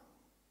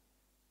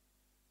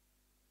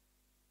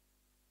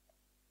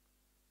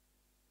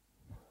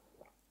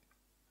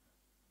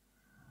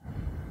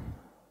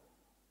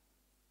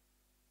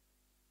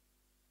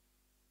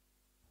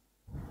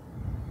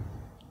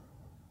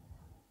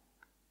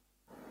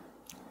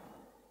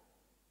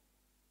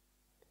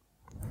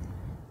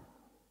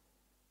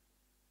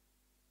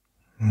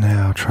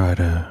 Now try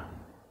to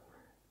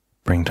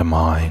bring to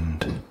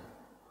mind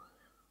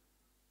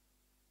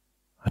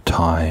a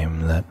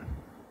time that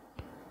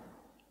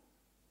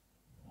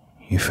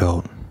you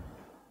felt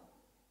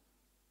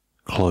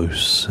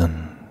close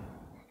and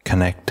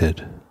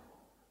connected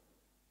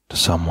to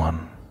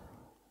someone.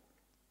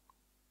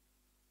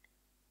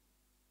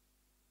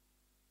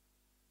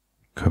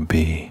 Could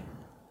be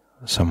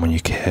someone you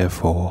care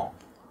for,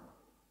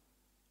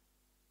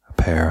 a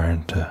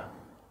parent, a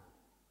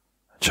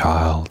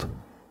child.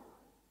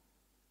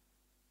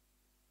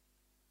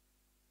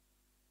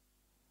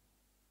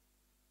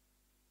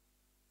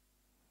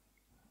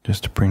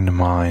 Just to bring to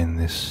mind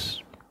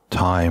this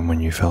time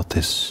when you felt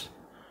this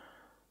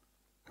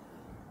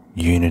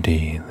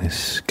unity,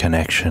 this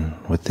connection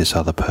with this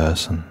other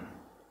person.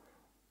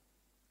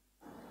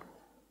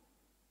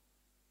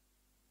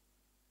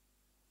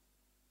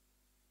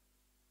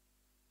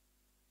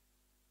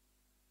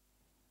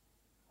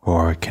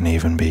 Or it can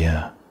even be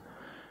a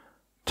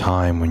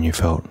time when you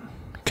felt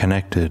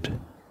connected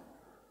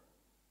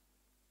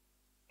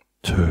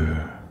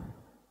to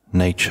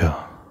nature.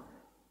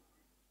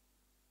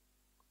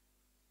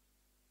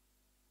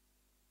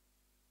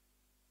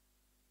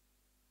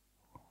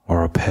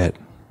 Or a pet.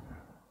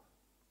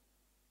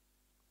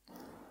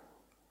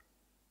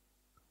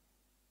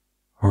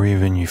 Or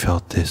even you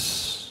felt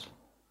this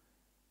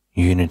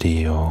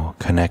unity or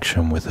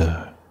connection with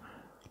a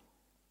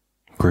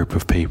group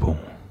of people.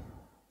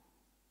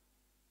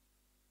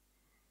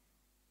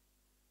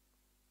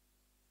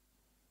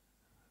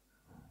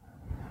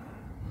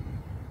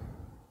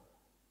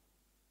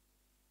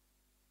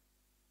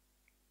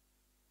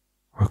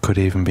 Or it could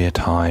even be a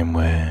time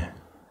where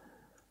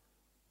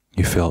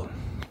you felt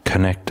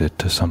connected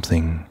to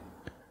something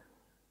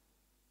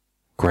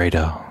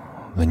greater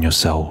than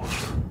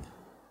yourself,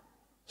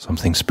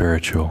 something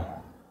spiritual.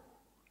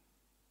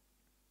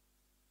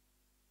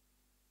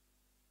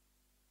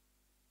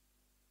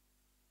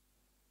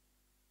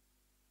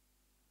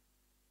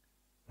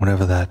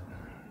 Whatever that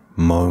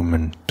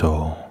moment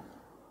or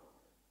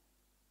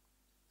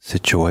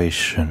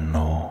situation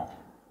or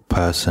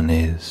person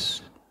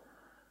is,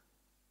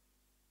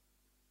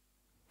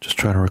 just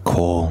try to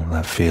recall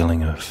that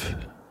feeling of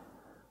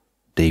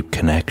deep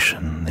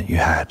connection that you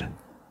had.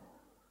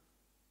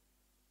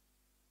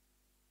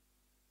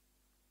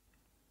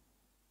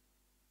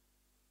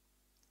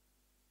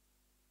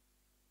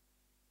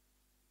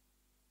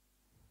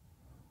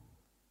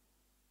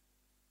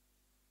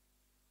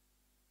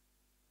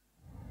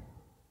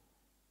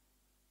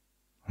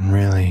 And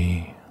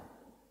really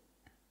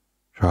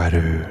try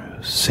to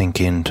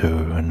sink into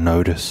and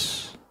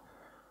notice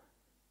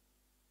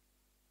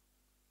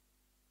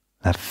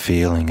that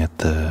feeling at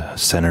the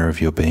center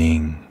of your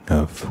being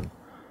of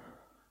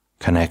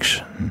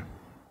connection.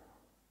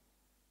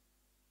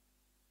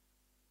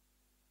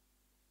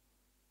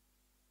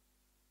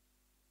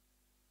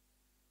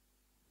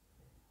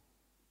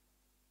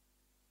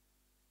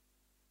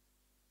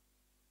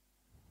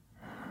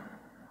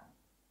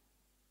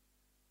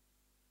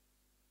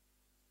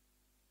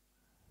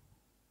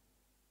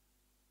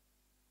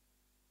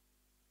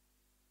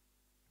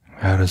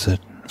 How does it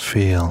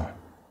feel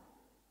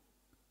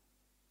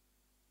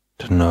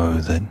to know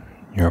that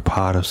you're a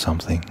part of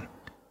something.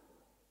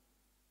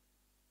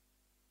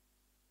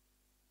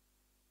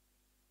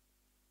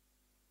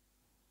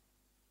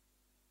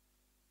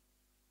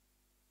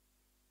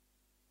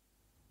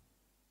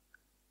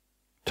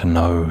 To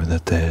know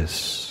that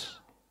there's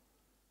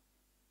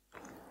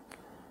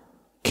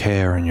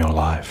care in your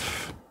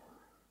life,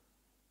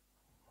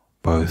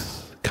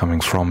 both coming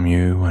from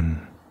you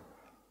and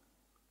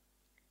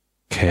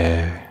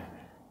care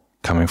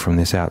coming from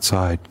this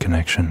outside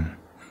connection,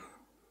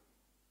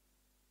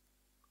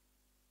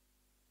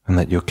 and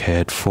that you're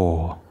cared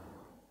for.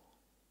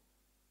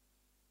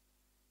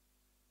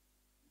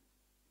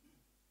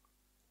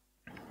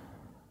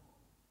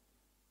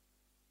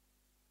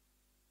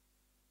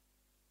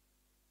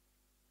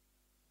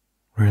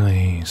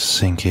 Really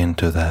sink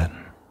into that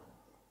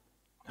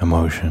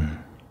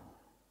emotion.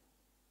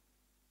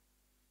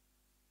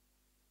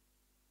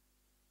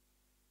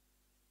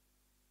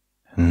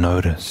 And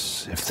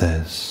notice if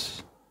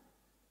there's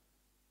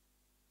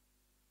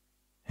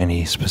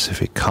any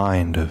specific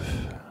kind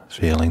of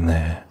feeling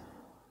there.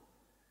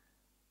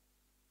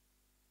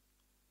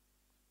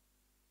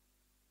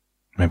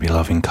 Maybe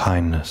loving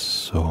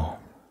kindness or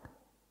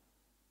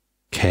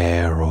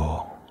care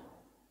or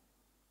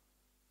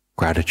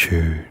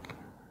gratitude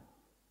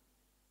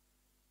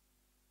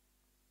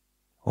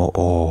or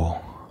awe.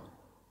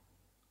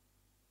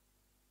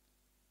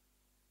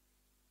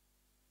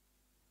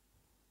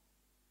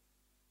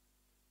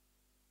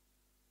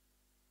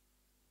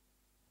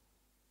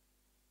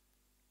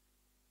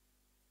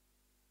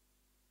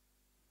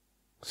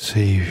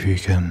 See if you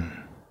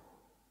can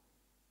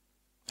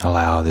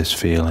allow this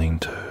feeling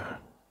to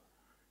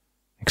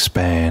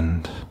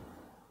expand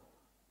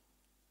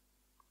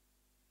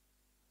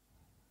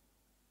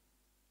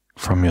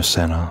from your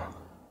center,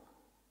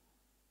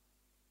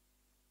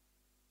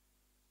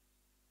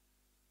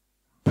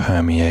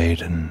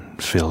 permeate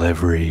and fill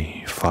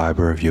every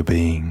fiber of your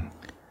being.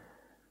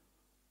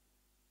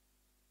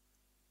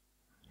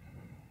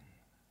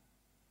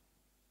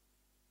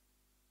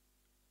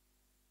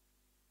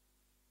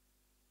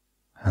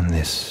 And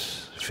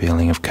this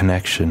feeling of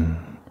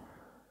connection,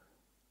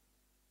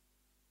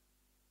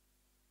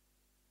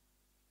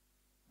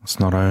 it's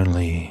not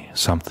only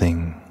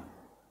something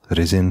that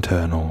is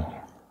internal,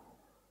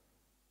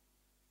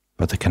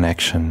 but the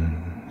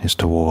connection is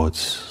towards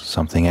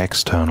something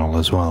external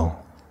as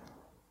well.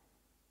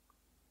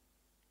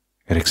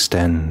 It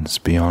extends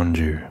beyond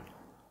you.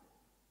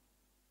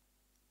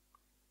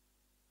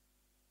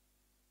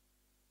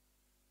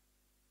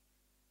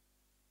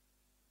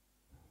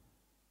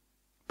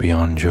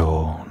 Beyond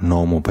your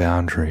normal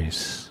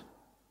boundaries.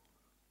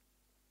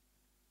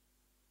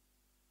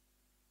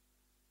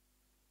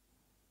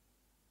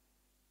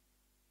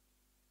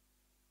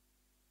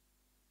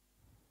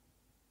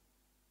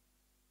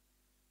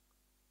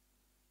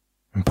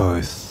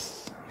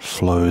 Both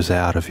flows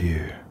out of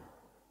you,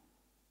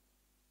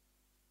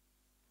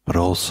 but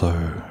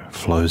also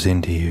flows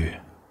into you.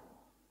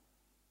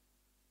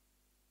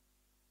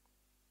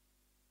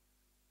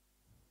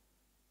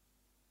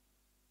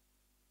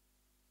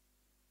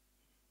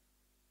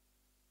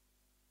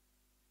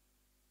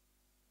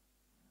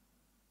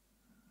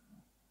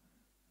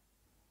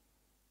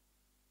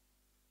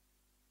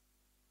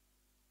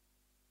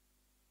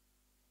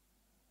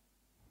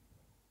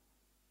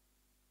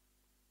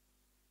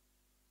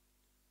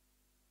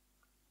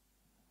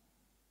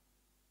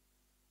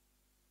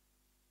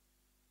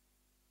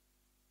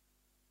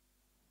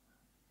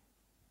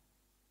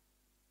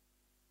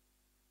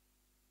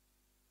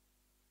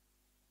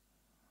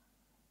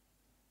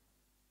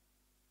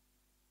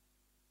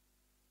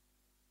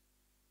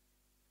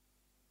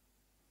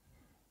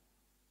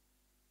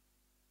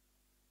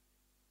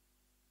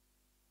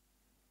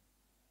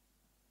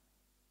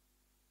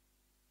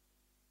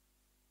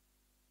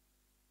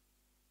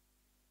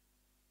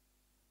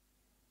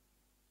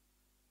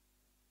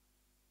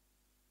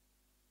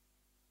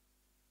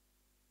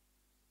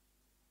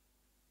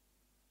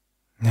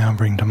 Now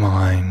bring to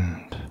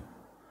mind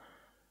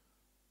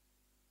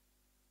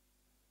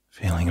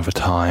feeling of a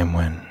time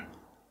when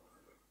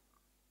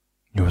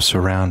you were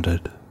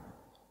surrounded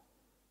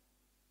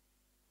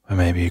by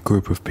maybe a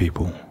group of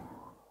people.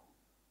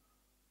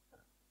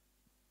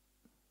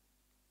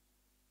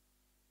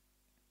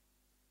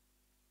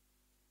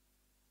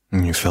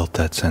 And you felt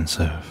that sense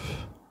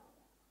of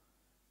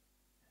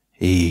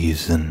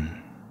ease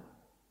and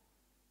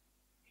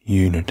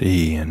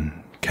unity and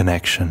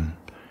connection.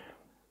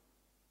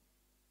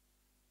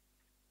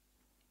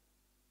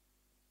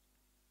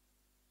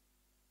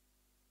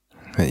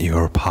 That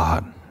you're a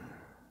part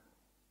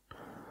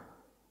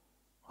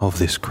of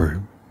this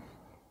group.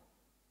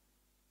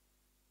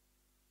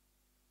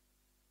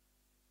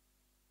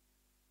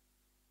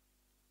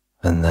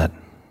 And that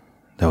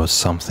there was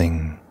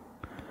something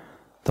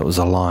that was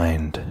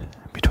aligned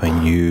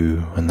between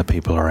you and the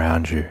people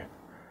around you.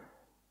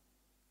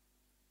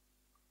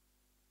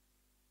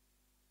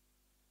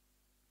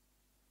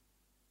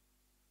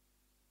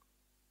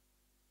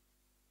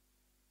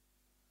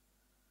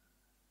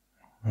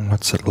 And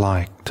what's it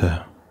like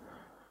to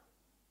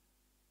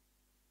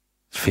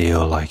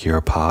feel like you're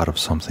a part of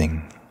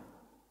something.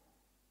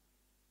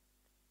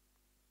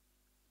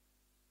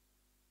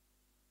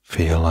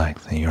 Feel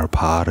like that you're a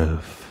part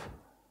of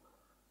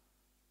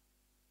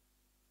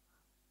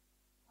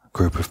a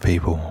group of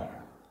people.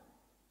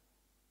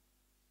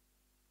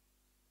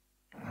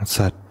 What's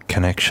that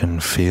connection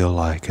feel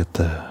like at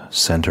the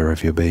center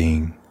of your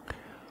being?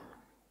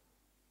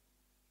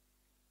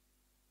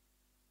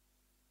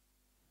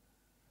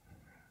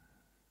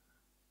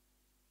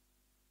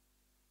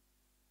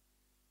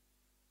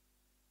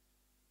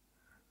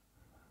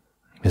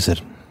 Is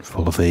it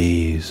full of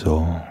ease,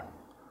 or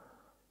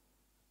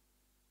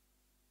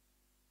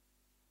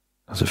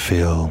does it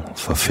feel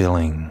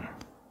fulfilling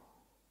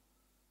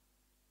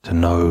to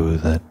know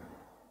that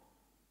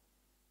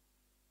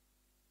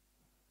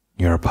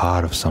you're a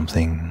part of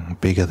something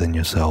bigger than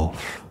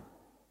yourself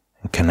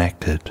and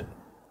connected,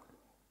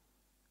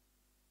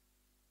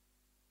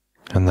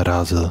 and that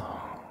others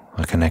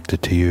are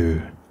connected to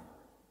you?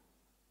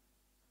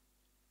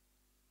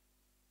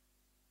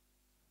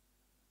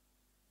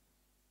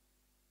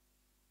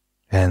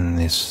 And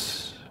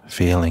this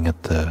feeling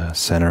at the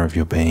center of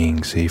your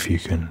being, see if you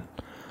can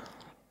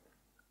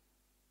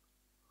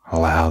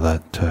allow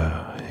that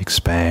to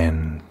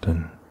expand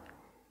and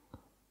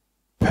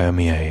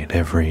permeate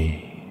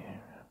every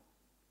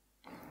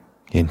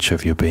inch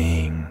of your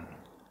being.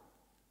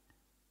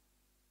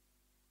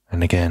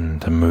 And again,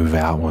 to move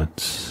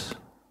outwards.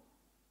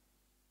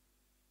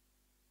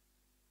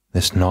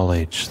 This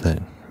knowledge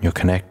that you're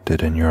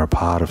connected and you're a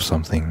part of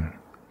something.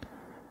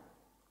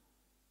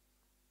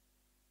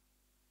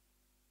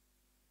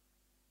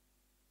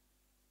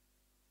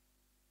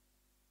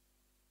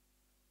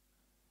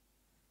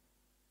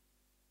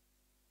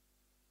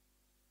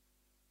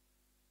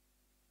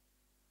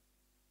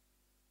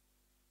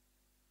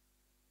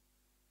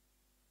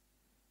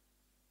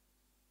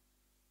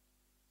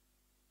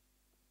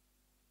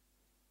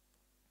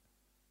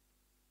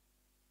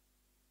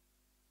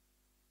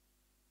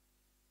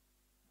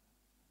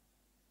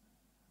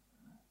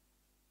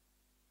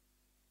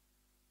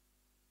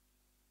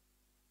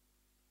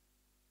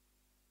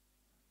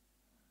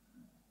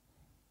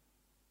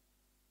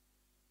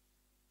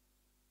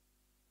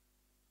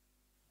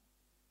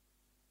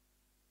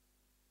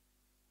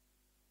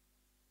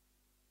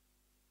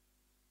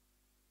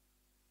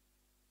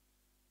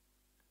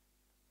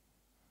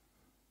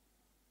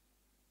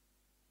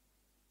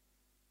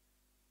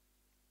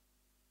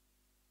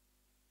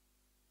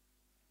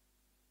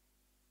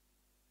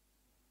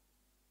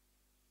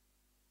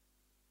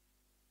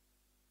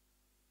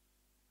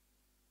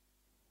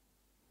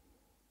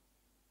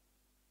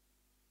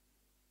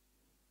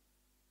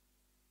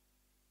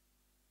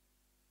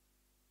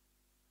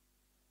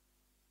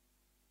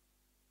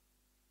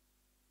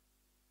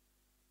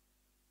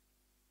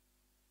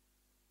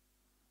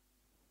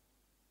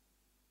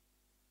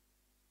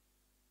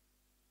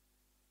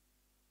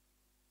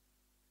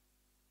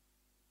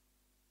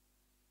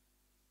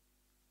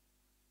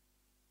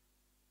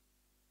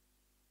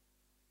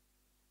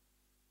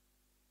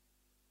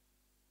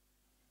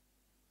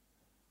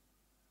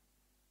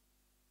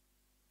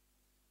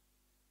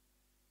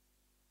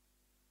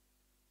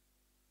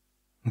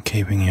 And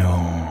keeping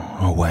your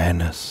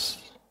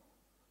awareness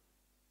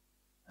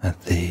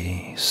at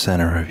the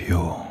center of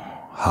your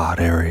heart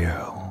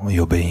area or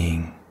your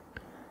being.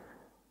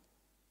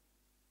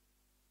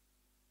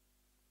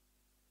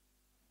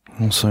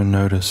 Also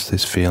notice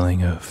this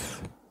feeling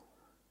of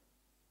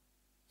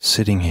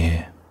sitting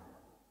here.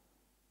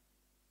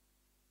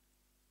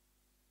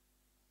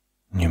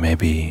 You may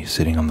be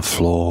sitting on the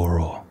floor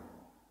or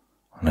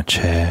on a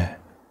chair.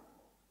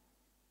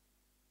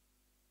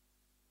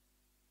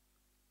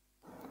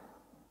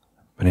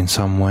 But in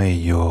some way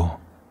you're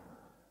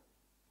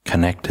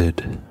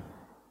connected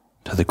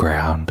to the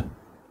ground.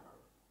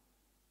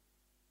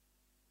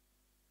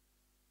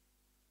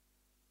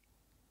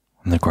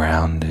 And the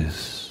ground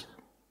is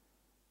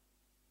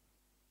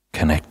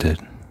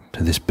connected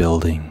to this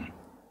building.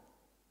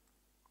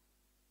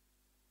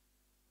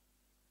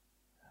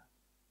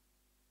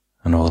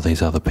 And all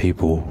these other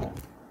people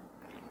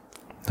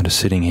that are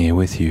sitting here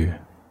with you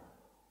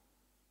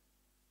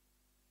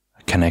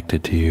are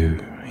connected to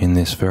you in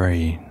this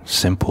very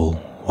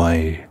simple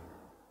way.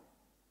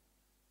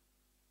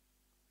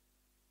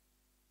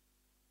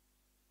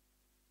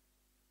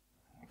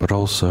 But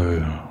also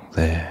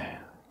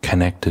they're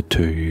connected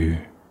to you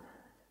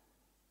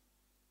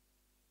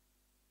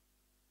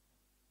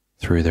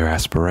through their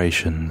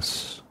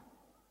aspirations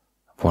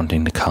of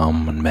wanting to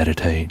come and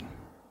meditate,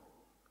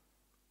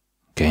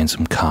 gain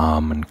some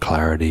calm and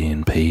clarity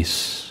and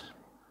peace.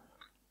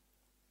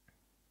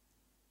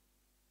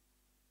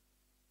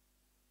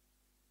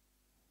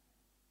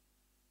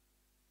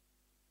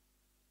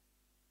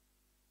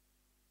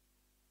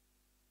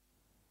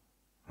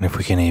 And if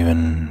we can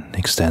even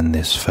extend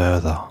this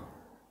further,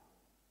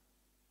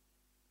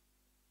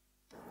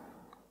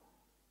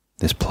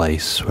 this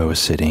place where we're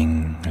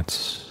sitting,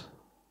 it's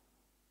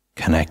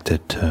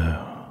connected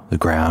to the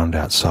ground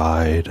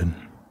outside, and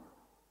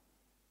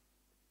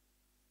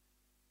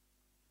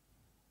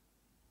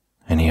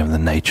any of the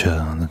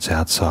nature that's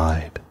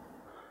outside,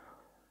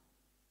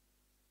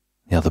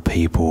 the other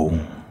people,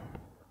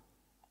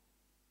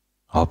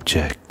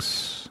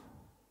 objects,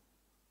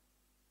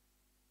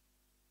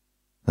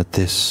 that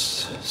this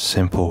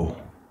simple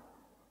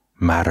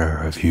matter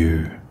of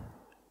you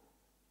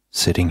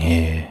sitting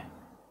here,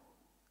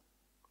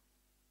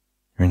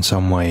 you're in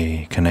some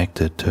way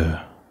connected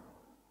to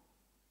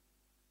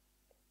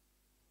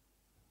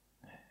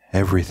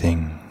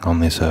everything on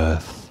this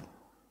earth.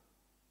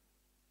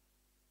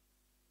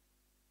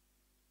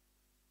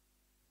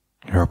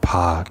 You're a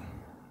part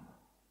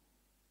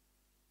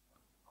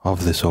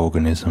of this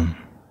organism.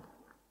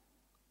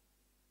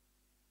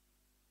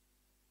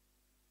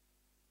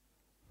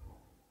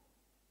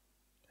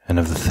 And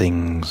of the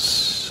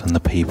things and the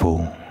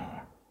people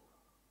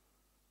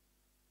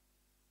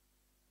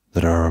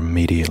that are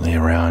immediately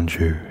around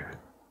you,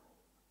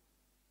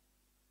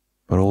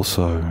 but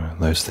also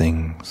those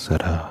things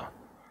that are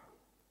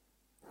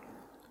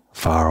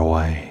far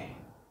away.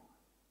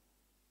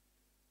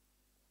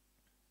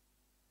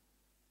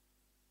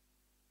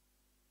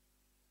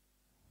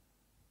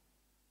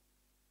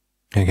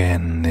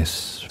 Again,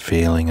 this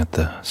feeling at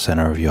the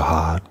center of your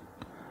heart.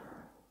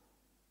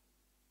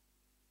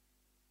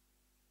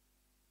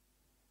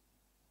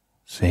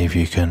 See if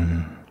you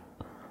can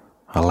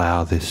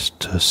allow this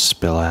to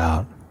spill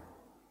out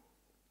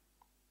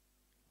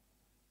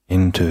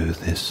into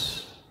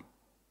this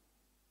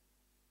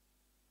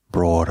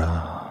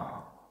broader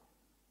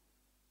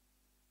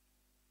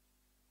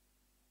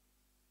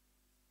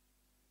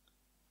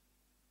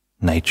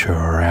nature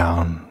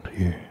around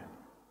you.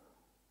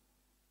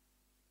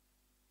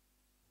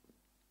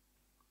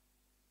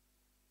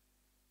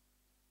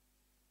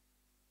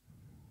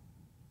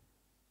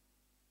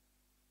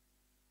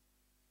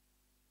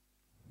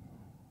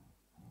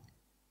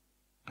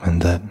 And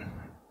that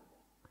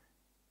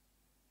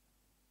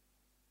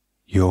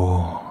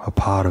you're a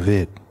part of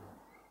it.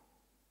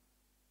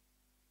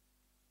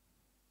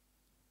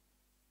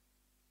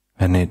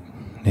 And it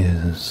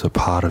is a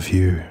part of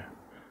you.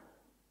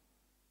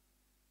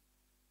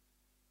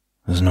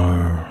 There's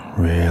no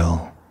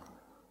real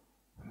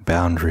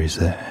boundaries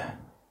there.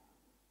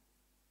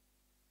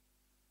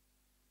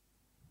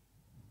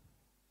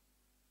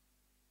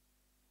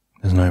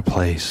 There's no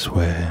place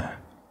where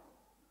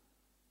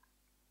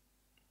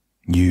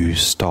you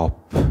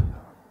stop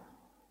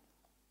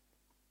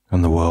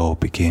and the world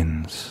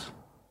begins.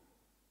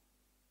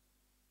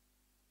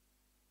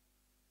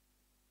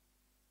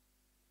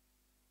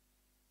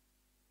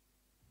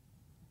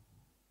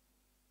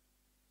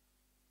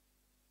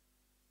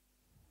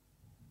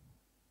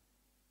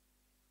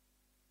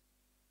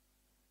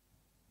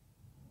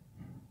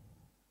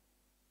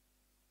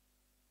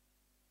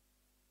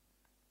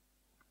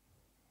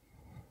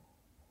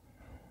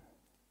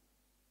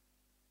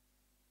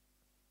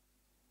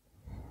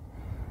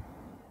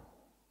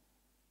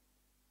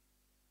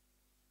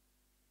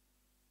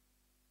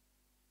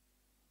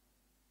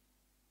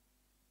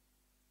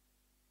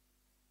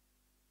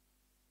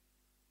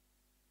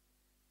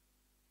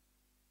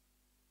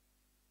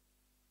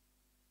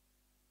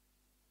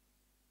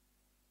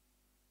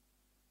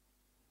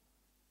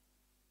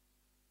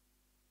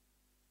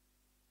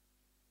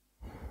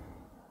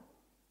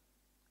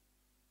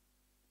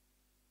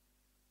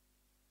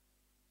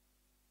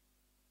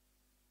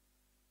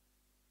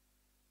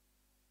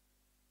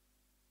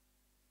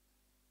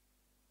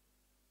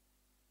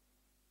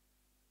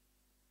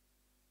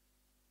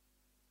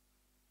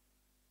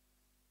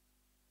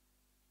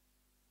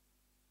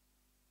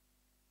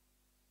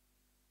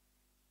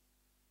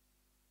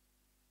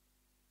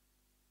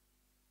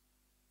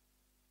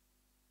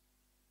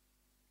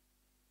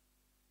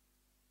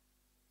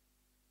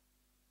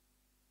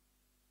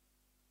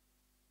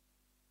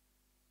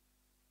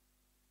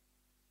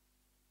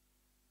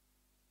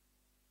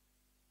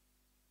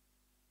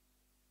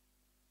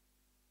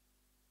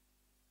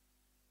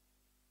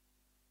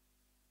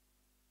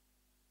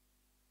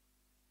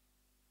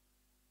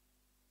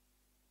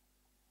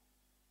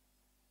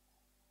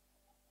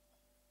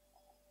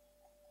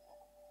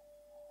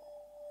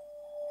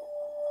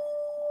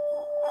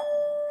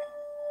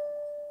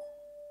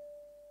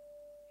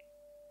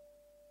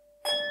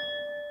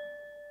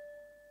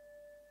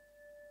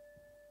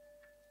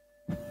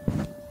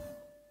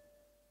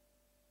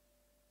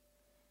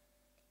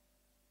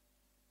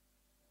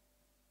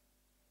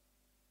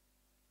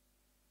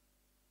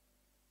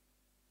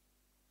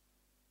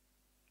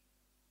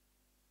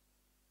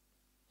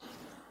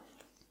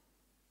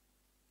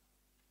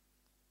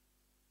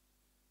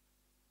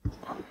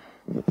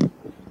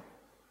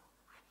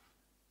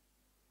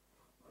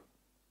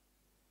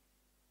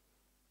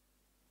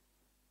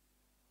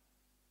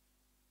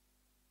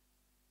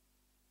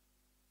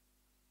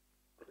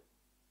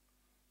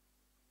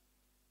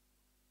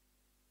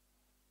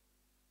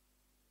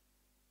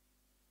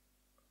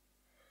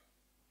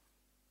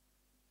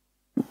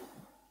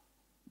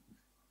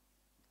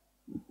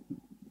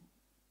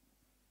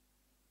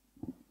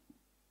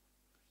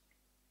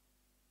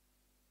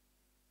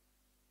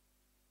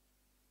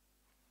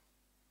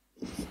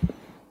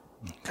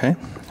 Okay.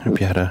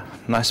 Hope you had a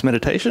nice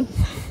meditation.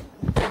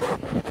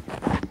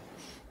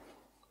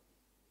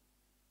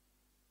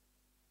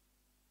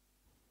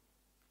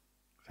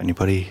 If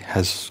anybody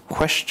has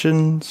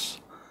questions,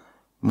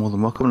 more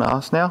than welcome to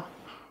ask now.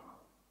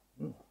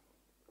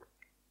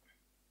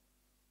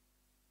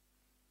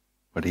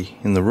 Anybody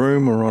in the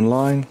room or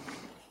online?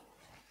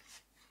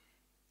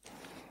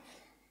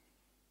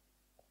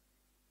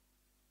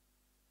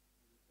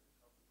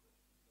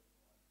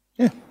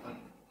 Yeah,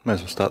 might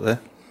as well start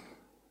there.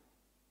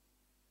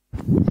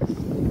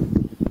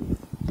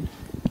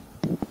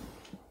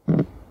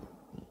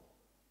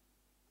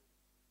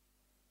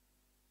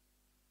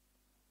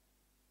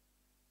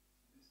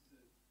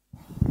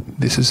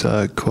 This is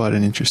quite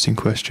an interesting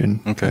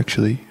question,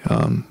 actually.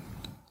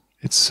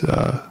 It's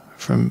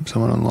from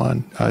someone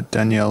online,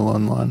 Danielle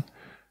online.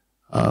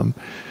 So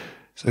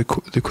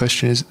the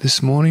question is,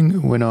 this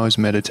morning when I was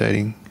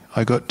meditating,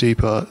 I got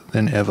deeper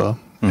than ever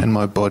and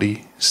my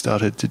body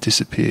started to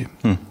disappear.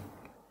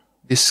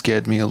 This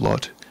scared me a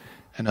lot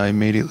and I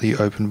immediately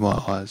opened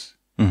my eyes.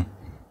 How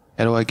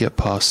do I get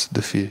past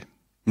the fear?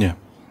 Yeah,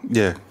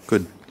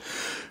 good.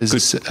 There's a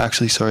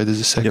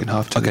second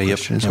half to the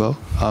question as well.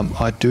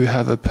 I do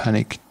have a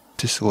panic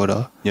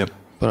disorder,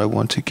 but I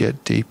want to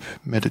get deep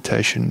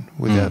meditation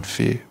without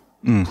fear.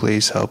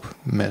 Please help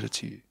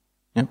meditate.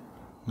 Yep,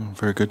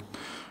 very good.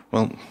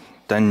 Well,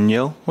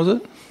 Danielle, was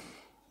it?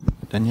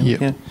 Danielle,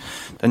 yeah.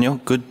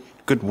 Danielle, good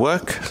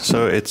work.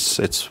 So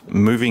it's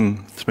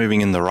moving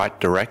in the right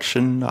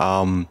direction.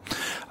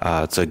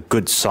 It's a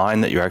good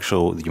sign that your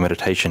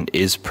meditation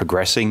is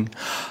progressing.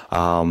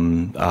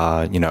 And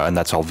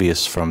that's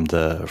obvious from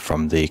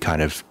the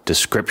kind of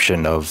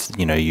description of,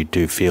 you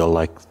do feel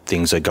like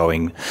things are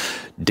going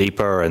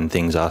deeper and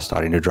things are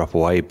starting to drop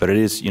away. But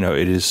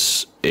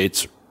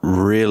it's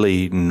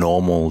really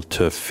normal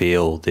to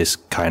feel this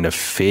kind of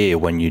fear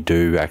when you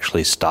do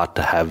actually start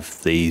to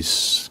have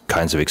these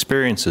kinds of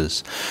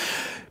experiences.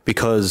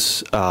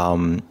 Because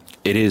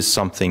it is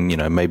something,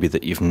 maybe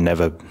that you've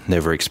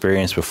never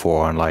experienced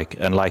before, and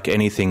like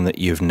anything that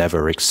you've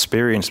never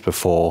experienced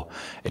before,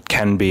 it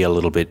can be a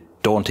little bit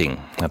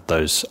daunting at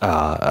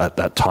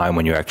that time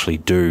when you actually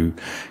do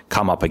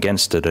come up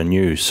against it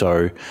anew.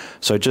 So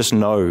just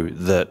know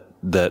that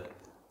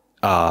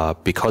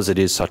because it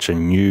is such a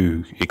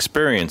new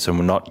experience and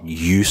we're not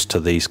used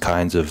to these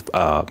kinds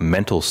of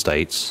mental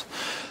states,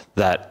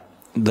 that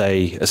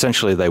they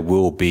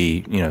will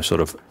be,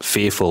 sort of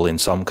fearful in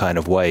some kind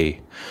of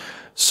way.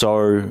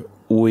 So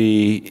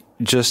we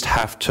just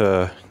have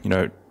to,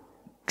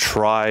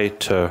 try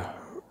to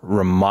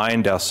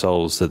remind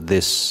ourselves that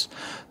this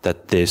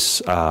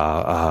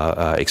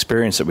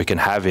experience that we can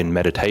have in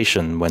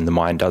meditation when the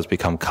mind does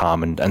become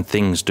calm and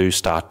things do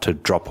start to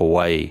drop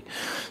away,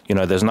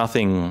 there's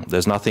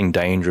nothing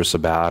dangerous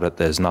about it.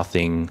 There's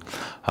nothing,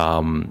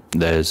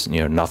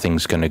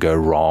 nothing's going to go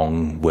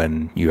wrong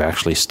when you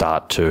actually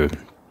start to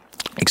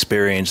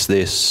experience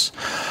this.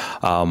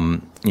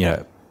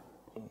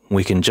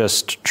 We can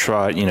just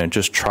try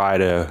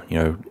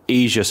to,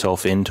 ease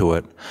yourself into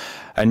it.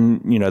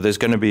 And, there's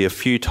going to be a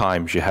few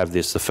times you have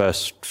this, the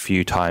first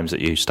few times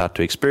that you start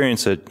to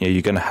experience it,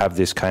 you're going to have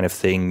this kind of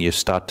thing. You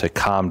start to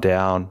calm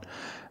down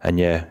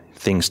and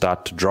things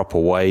start to drop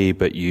away,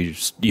 but you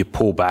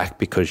pull back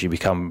because you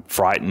become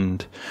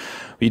frightened.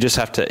 You just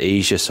have to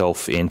ease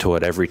yourself into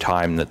it every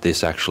time that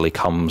this actually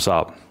comes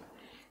up.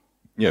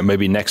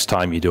 Maybe next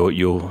time you do it,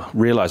 you'll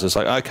realize it's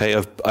like, okay,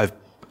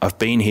 I've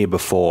been here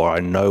before. I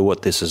know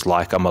what this is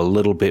like. I'm a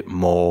little bit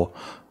more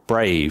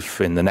brave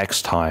in the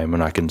next time,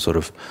 and I can sort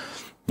of,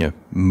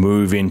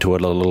 move into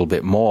it a little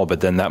bit more.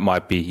 But then that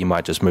might be, you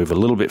might just move a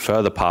little bit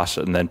further past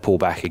it and then pull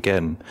back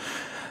again.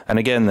 And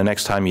again, the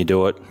next time you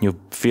do it, you'll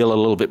feel a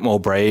little bit more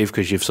brave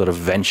because you've sort of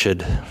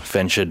ventured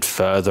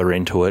further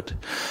into it,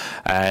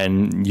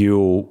 and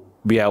you'll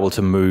be able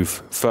to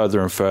move further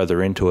and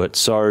further into it.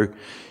 So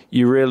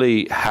you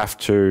really have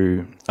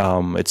to,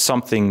 it's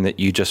something that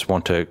you just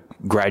want to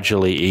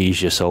gradually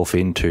ease yourself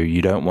into.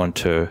 You don't want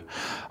to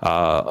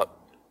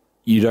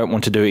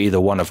do either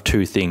one of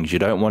two things. You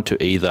don't want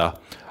to either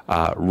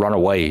run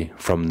away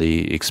from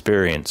the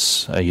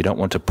experience. You don't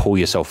want to pull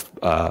yourself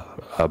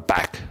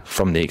back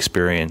from the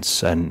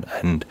experience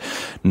and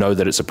know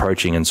that it's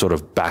approaching and sort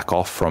of back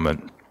off from it.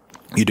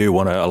 You do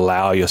want to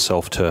allow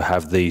yourself to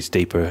have these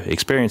deeper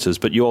experiences,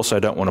 but you also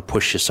don't want to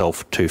push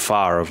yourself too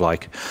far of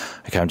like,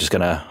 okay, I'm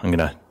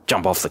gonna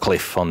jump off the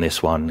cliff on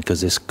this one, because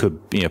this could,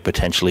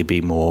 potentially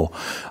be more,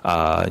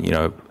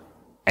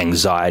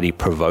 anxiety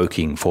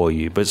provoking for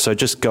you. But so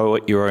just go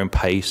at your own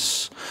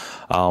pace.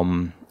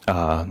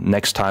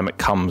 Next time it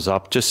comes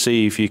up, just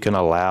see if you can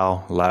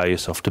allow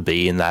yourself to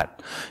be in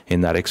that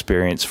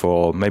experience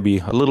for maybe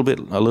a little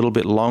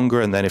bit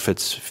longer, and then if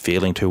it's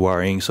feeling too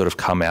worrying, sort of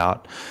come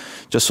out.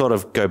 Just sort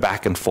of go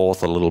back and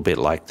forth a little bit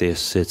like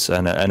this.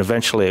 And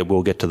eventually it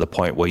will get to the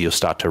point where you'll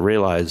start to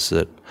realize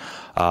that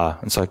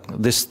it's like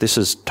this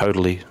is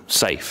totally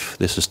safe.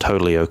 This is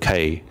totally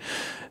okay.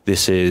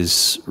 This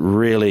is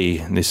the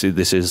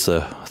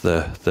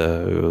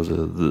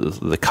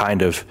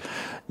kind of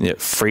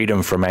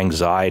freedom from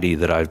anxiety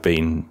that I've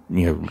been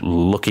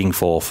looking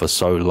for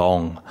so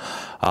long,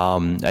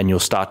 and you'll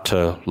start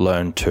to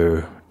learn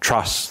to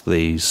trust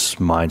these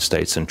mind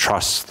states and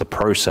trust the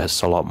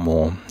process a lot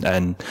more.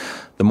 And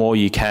the more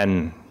you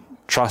can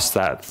trust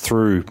that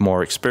through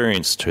more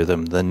experience to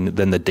them, then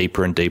the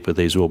deeper and deeper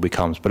these will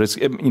become. But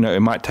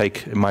it might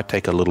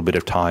take a little bit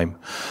of time.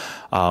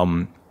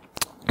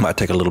 Might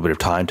take a little bit of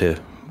time to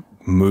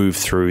move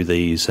through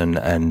these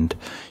and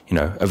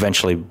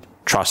eventually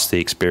trust the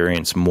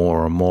experience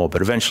more and more.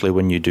 But eventually,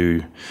 when you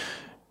do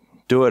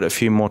it a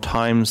few more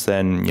times,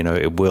 then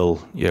it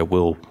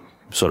will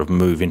sort of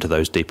move into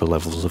those deeper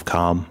levels of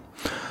calm.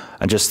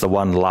 And just the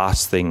one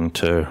last thing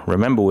to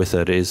remember with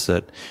it is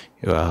that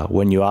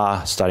when you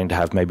are starting to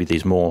have maybe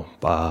these more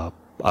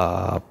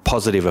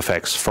positive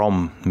effects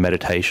from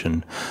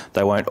meditation,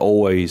 they won't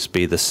always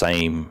be the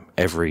same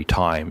every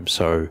time.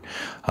 So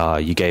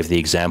you gave the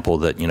example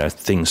that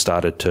things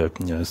started to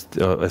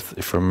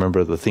if I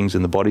remember, the things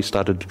in the body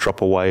started to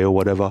drop away or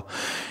whatever.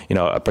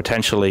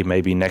 Potentially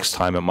maybe next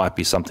time it might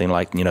be something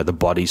like the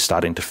body's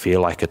starting to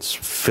feel like it's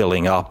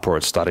filling up, or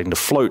it's starting to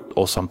float,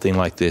 or something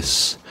like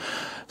this.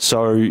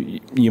 So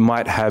you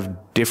might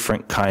have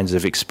different kinds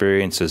of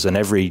experiences, and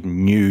every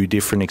new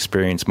different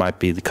experience might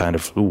be the kind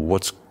of, ooh,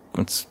 what's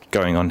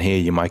going on here?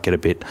 You might get a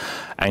bit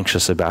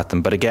anxious about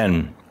them. But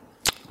again,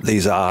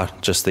 these are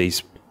just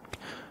these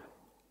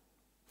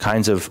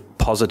kinds of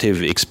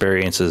positive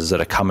experiences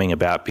that are coming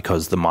about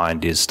because the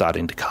mind is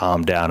starting to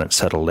calm down and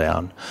settle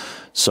down.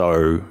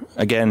 So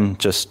again,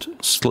 just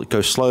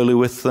go slowly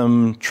with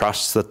them,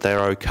 trust that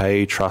they're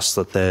okay, trust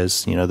that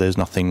there's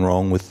nothing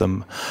wrong with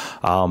them.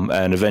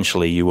 And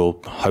eventually you will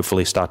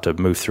hopefully start to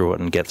move through it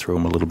and get through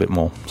them a little bit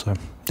more. So,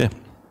 yeah.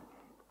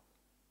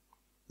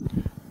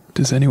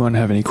 Does anyone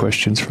have any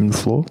questions from the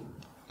floor?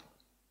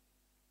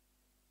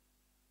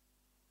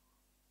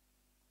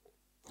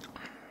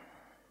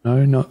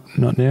 No,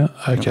 not now.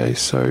 Okay,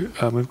 so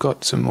we've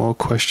got some more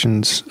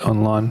questions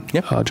online,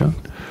 Yep.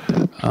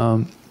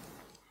 Ajahn.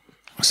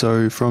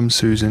 So from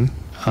Susan,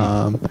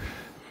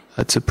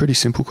 it's a pretty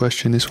simple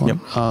question, this one. Yep.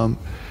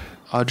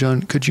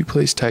 Ajahn, could you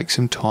please take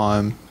some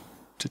time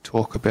to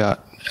talk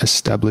about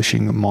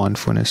establishing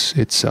mindfulness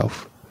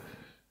itself?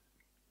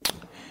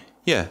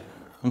 Yeah.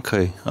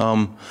 Okay.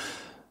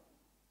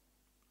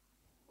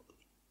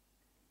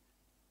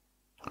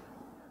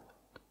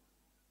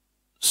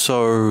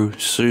 So,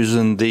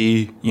 Susan,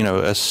 the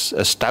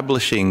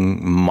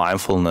establishing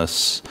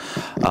mindfulness.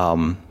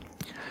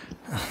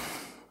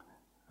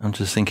 I'm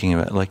just thinking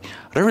about, I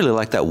don't really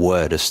like that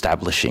word,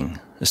 establishing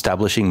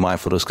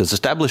mindfulness, because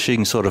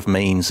establishing sort of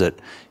means that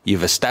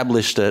you've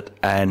established it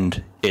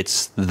and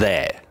it's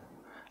there,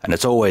 and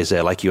it's always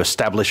there. Like you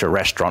establish a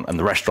restaurant and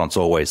the restaurant's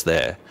always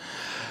there.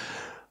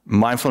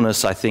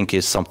 Mindfulness, I think,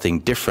 is something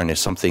different.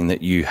 It's something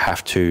that you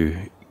have to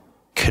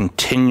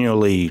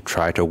continually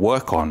try to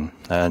work on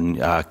and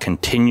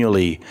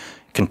continually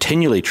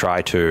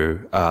try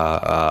to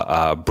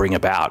bring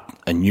about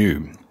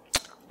anew.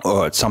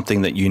 Or it's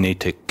something that you need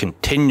to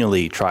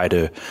continually try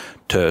to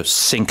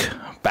sink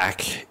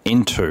back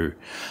into,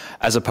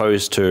 as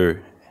opposed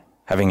to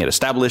having it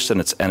established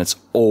and it's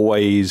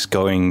always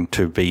going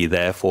to be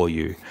there for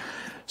you.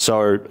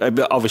 So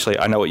obviously,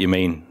 I know what you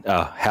mean.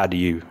 How do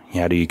you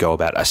go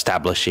about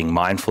establishing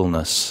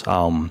mindfulness?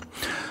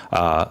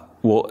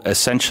 Well,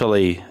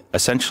 essentially,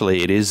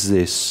 it is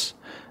this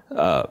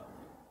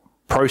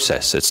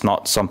process. It's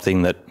not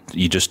something that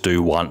you just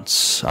do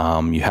once.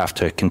 You have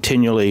to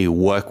continually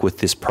work with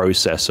this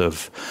process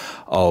of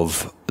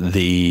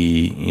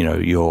the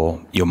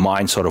your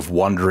mind sort of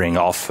wandering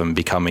off and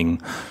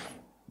becoming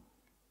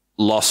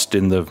lost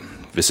in the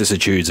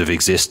vicissitudes of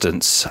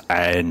existence,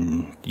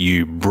 and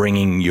you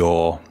bringing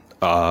your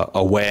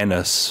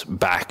awareness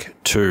back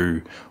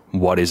to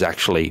what is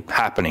actually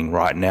happening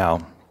right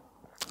now.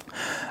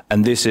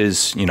 And this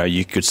is,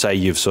 you could say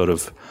you've sort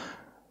of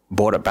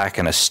brought it back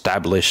and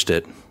established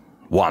it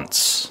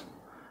once,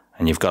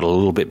 and you've got a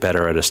little bit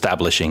better at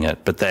establishing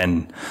it, but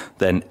then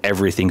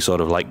everything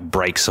sort of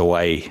breaks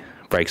away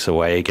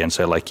again.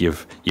 So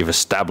you've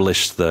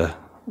established the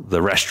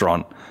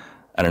restaurant,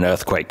 and an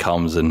earthquake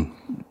comes and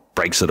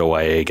breaks it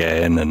away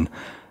again, and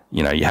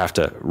you have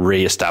to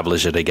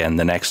re-establish it again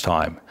the next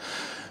time.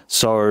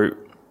 So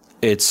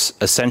it's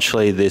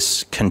essentially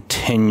this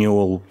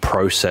continual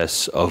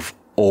process of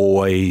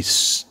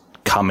always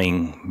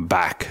coming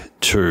back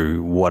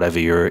to whatever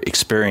you're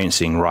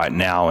experiencing right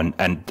now,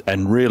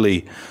 and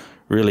really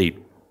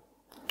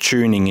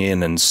tuning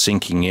in and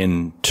sinking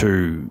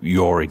into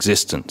your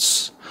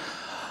existence.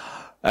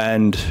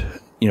 And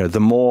the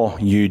more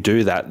you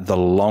do that, the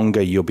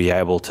longer you'll be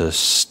able to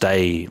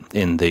stay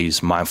in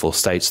these mindful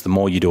states. The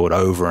more you do it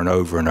over and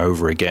over and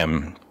over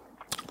again,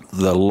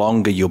 the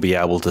longer you'll be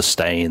able to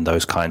stay in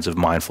those kinds of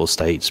mindful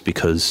states,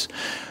 because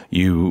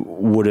you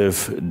will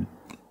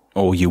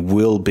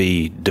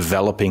be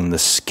developing the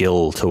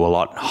skill to a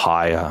lot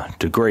higher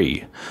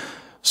degree.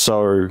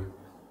 So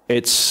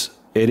it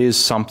is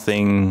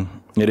something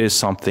it is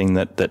something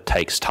that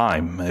takes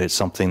time. It's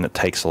something that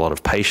takes a lot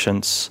of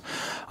patience.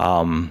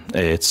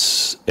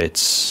 It's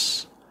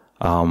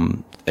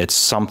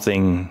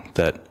something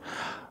that,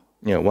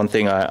 one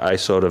thing I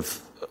sort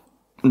of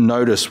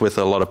notice with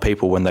a lot of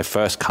people when they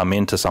first come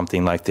into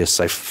something like this,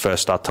 they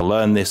first start to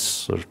learn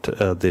this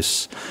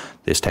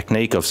this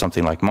technique of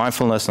something like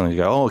mindfulness, and you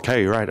go, oh,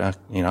 okay, right,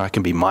 I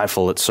can be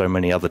mindful at so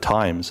many other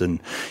times,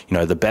 and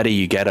the better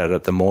you get at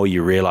it, the more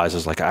you realize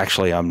it's like,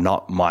 actually, I'm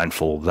not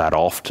mindful that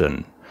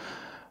often.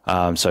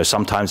 So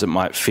sometimes it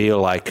might feel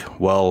like,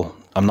 well,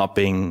 I'm not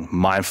being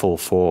mindful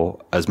for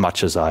as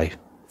much as I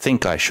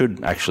think I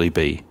should actually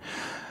be.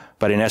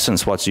 But in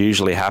essence, what's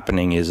usually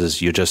happening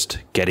is you're just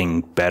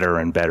getting better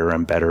and better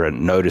and better at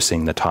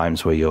noticing the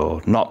times where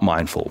you're not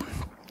mindful.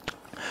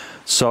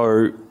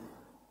 So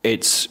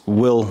it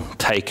will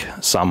take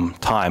some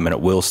time, and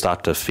it will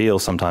start to feel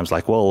sometimes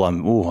like, well,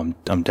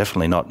 I'm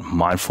definitely not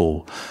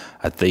mindful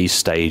at these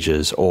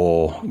stages,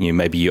 or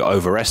maybe you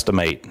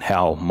overestimate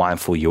how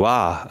mindful you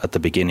are at the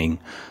beginning,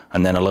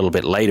 and then a little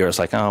bit later it's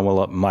like, oh,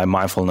 well, my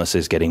mindfulness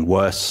is getting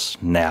worse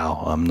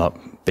now. I'm not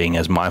being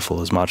as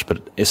mindful as much.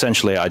 But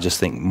essentially, I just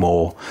think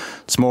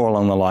it's more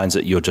along the lines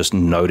that you're just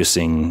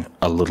noticing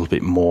a little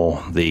bit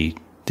more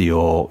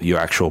your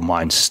actual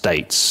mind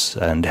states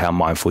and how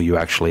mindful you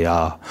actually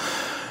are.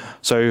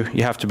 So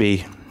you have to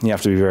be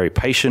very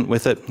patient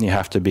with it. You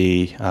have to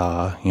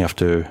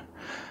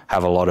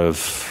have a lot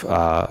of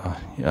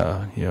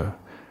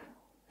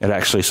it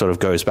actually sort of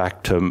goes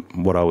back to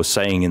what I was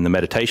saying in the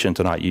meditation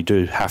tonight. You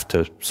do have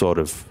to sort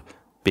of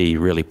be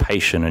really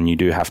patient, and you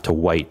do have to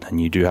wait, and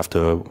you do have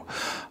to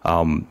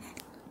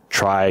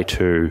try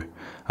to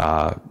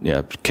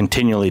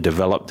continually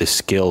develop this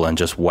skill, and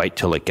just wait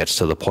till it gets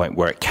to the point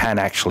where it can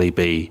actually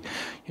be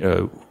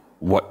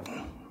what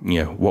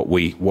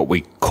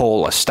we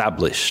call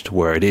established,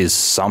 where it is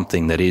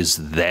something that is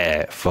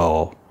there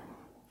for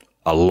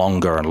a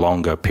longer and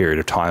longer period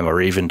of time,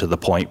 or even to the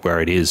point where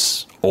it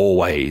is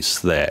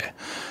always there.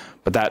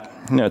 But that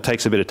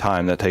takes a bit of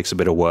time. That takes a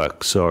bit of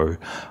work. So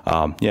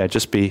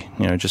just be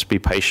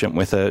patient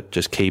with it.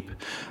 Just keep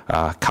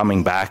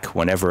coming back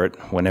whenever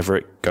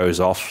it goes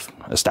off.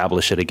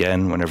 Establish it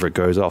again. Whenever it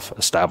goes off,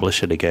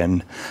 establish it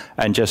again,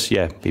 and just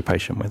be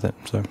patient with it.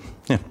 So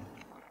yeah.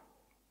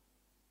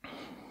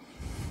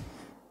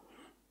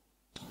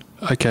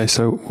 Okay,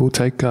 so we'll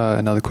take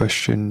another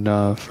question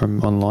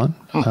from online.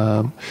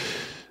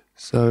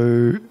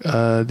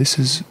 This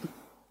is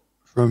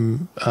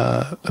from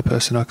a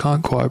person, I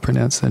can't quite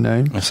pronounce their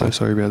name, so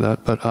sorry about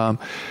that. But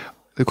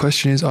the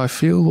question is, I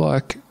feel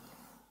like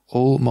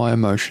all my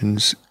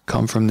emotions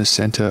come from the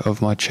center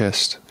of my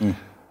chest.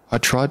 I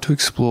tried to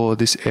explore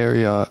this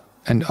area,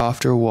 and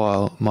after a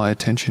while, my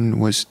attention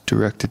was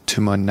directed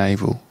to my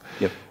navel.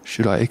 Yep.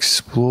 Should I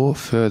explore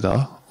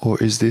further, or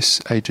is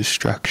this a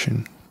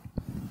distraction?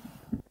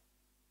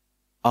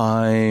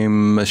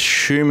 I'm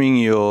assuming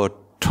you're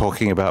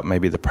talking about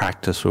maybe the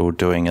practice we were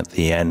doing at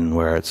the end,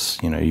 where it's,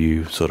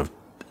 you sort of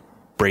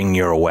bring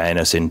your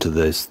awareness into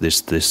this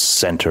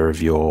center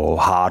of your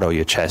heart or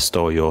your chest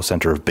or your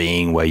center of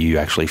being, where you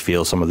actually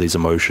feel some of these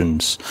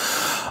emotions.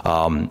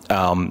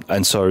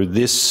 And so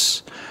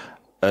this,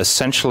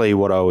 essentially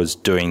what I was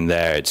doing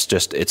there,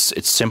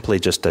 it's simply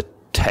just a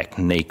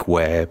technique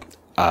where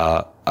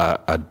a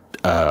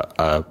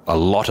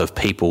lot of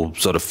people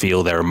sort of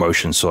feel their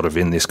emotions sort of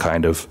in this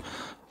kind of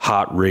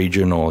heart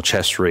region or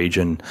chest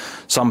region.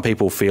 Some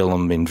people feel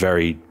them in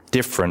very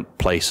different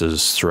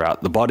places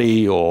throughout the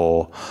body,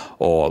 or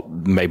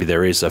maybe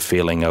there is a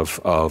feeling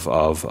of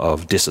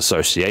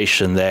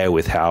disassociation there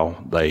with how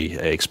they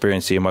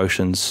experience the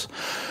emotions.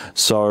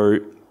 So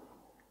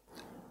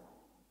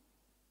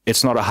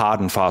it's not a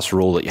hard and fast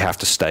rule that you have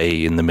to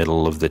stay in the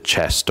middle of the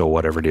chest or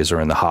whatever it is, or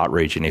in the heart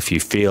region. If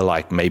you feel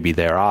like maybe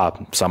there are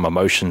some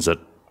emotions that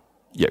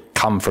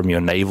come from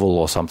your navel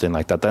or something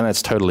like that, then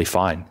that's totally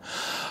fine.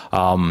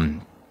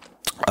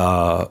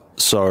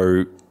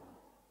 So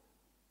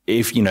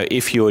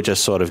if you're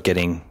just sort of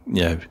getting,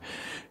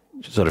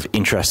 sort of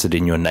interested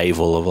in your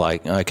navel, of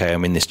like, okay,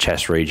 I'm in this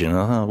chest region.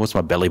 What's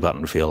my belly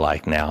button feel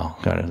like now?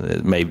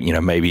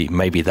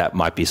 Maybe that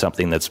might be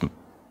something that's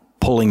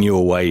pulling you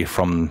away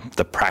from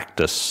the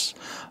practice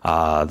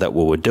that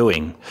we were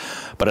doing.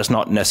 But it's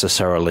not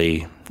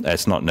necessarily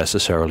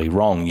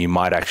wrong. You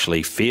might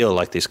actually feel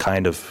like this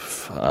kind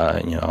of,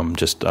 I'm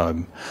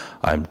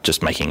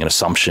just making an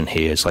assumption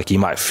here. It's like you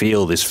might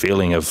feel this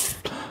feeling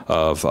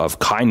of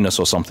kindness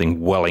or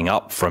something welling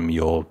up from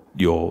your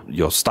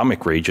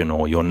stomach region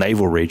or your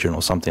navel region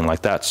or something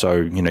like that. So,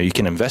 you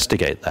can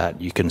investigate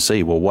that. You can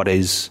see, well, what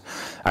is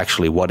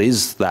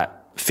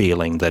that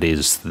feeling that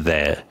is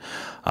there?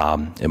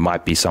 It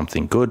might be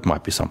something good,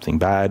 might be something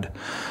bad.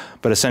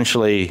 But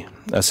essentially,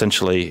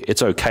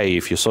 it's okay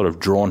if you're sort of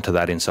drawn to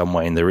that in some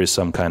way, and there is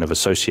some kind of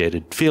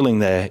associated feeling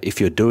there. If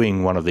you're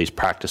doing one of these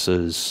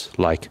practices,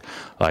 like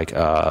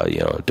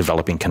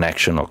developing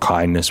connection or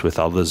kindness with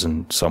others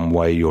in some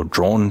way, you're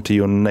drawn to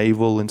your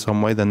navel in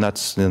some way, then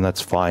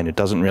that's fine. It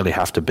doesn't really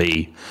have to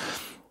be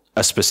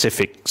a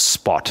specific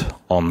spot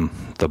on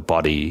the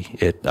body.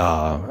 It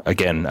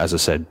again, as I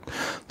said,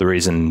 the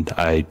reason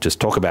I just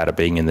talk about it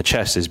being in the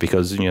chest is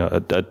because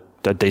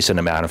a decent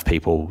amount of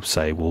people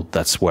say, well,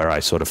 that's where I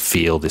sort of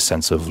feel this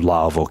sense of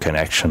love or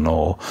connection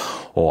or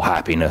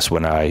happiness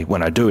when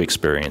I do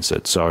experience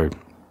it. So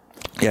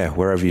yeah,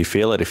 wherever you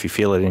feel it, if you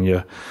feel it in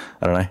your,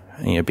 I don't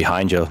know,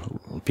 behind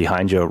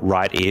your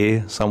right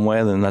ear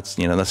somewhere, then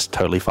that's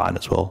totally fine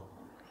as well.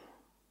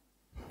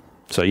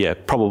 So yeah,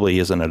 probably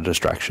isn't a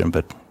distraction,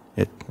 but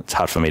it's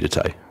hard for me to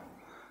tell.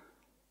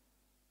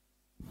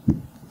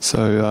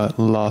 So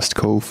last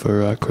call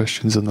for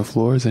questions on the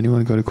floor. Has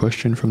anyone got a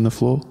question from the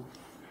floor?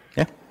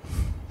 Yeah.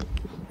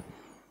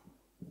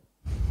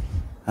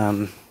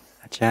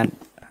 Ajahn,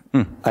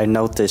 I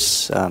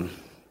notice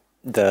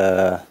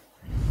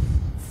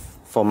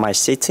for my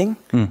sitting,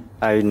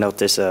 I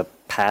notice a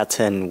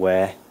pattern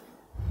where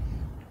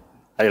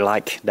I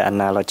like the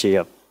analogy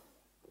of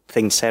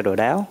things settle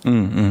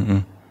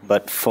down.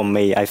 But for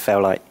me, I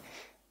felt like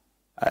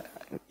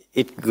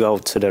it go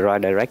to the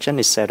right direction,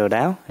 it settle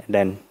down, and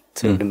then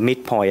to the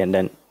midpoint, and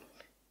then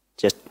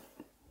just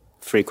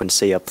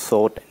frequency of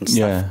thought and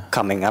stuff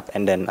coming up,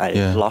 and then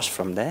I lost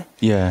from there.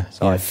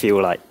 So I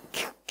feel like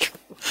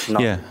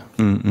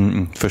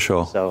for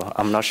sure. So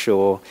I'm not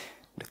sure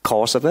the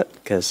cause of it,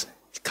 because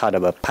it's kind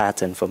of a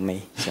pattern for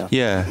me. So.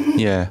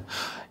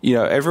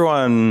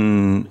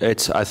 Everyone,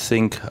 I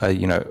think,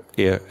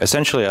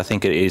 essentially I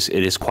think it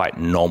is quite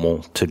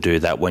normal to do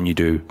that when you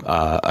do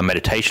a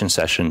meditation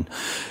session.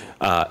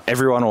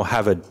 Everyone will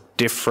have a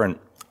different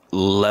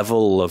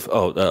level of,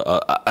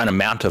 an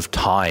amount of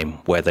time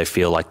where they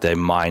feel like their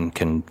mind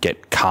can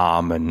get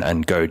calm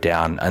and go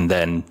down. And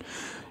then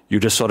you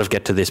just sort of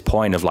get to this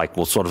point of like,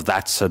 well, sort of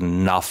that's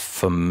enough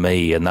for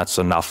me, and that's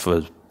enough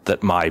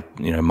that my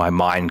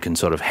mind can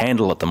sort of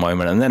handle at the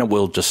moment. And then it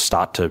will just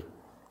start to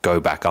go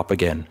back up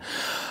again.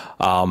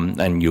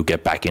 And you'll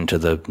get back into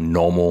the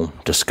normal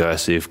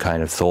discursive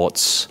kind of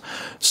thoughts.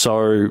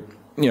 So,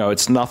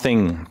 it's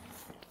nothing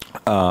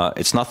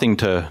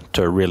to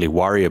really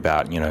worry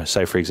about.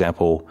 Say, for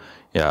example,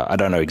 I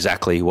don't know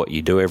exactly what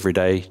you do every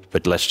day,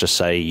 but let's just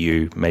say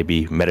you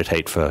maybe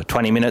meditate for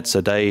 20 minutes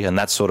a day, and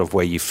that's sort of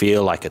where you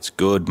feel like it's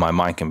good, my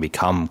mind can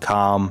become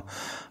calm.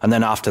 And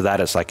then after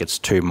that, it's like it's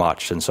too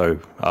much. And so,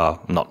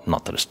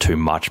 not that it's too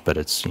much, but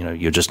it's,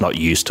 you're just not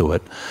used to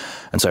it.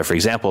 And so, for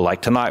example,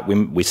 like tonight,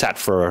 we sat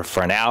for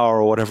an hour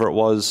or whatever it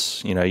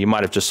was. You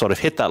might have just sort of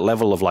hit that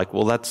level of like,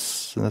 well,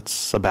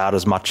 that's about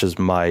as much as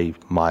my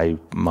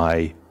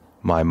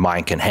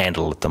mind can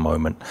handle at the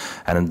moment,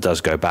 and it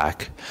does go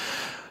back.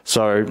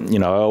 So,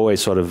 I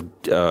always sort of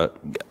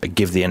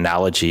give the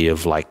analogy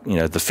of like,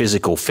 the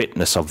physical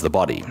fitness of the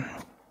body.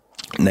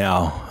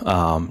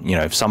 Now,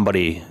 if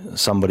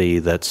somebody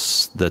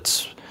that's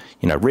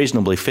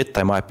reasonably fit,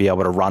 they might be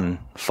able to run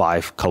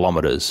 5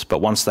 kilometers. But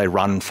once they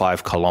run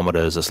 5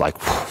 kilometers, it's like,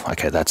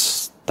 okay,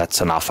 that's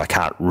enough. I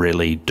can't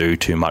really do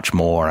too much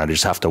more, and I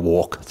just have to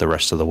walk the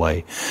rest of the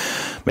way.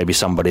 Maybe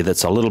somebody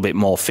that's a little bit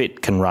more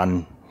fit can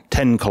run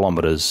 10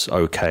 kilometers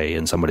okay,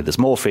 and somebody that's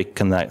more fit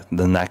than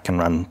that can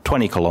run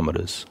 20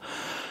 kilometers.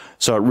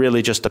 So it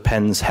really just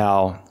depends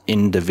how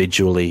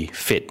individually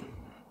fit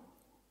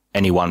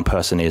any one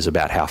person is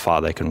about how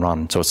far they can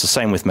run. So it's the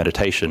same with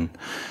meditation.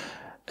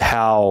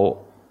 How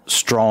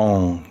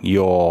strong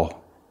your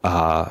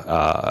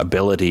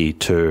ability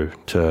to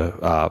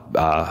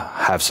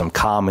have some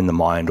calm in the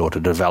mind or to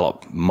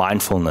develop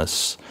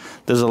mindfulness,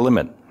 there's a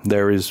limit.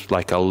 There is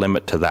like a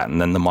limit to that,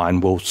 and then the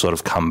mind will sort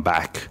of come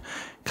back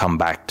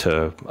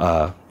to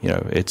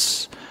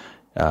it's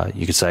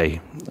you could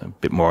say a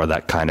bit more of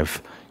that kind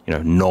of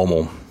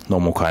normal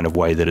kind of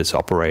way that it's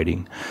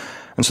operating.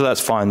 And so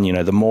that's fine.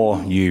 The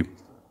more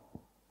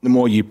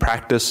you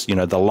practice,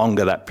 the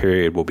longer that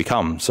period will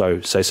become.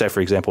 So say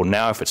for example,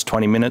 now if it's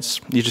 20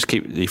 minutes,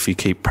 if you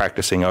keep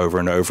practicing over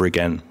and over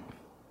again,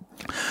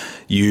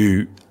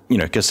 you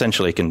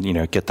essentially can,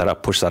 get that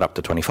up, push that up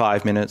to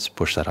 25 minutes,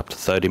 push that up to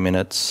 30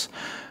 minutes.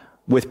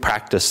 With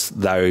practice,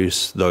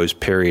 those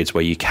periods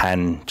where you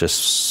can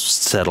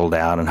just settle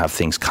down and have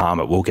things calm,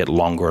 it will get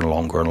longer and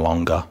longer and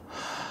longer.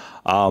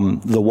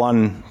 The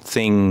one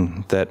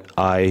thing that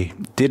I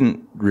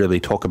didn't really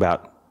talk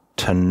about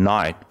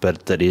tonight,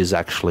 but that is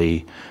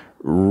actually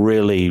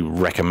really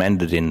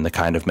recommended in the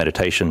kind of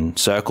meditation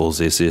circles,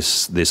 is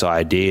this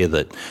idea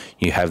that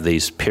you have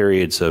these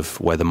periods of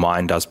where the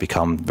mind does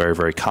become very,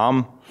 very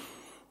calm,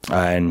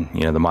 and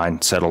the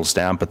mind settles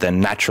down, but then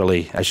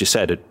naturally, as you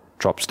said, it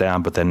drops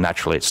down, but then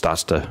naturally it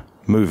starts to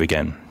move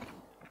again.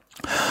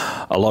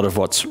 A lot of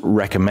what's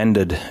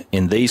recommended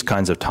in these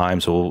kinds of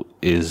times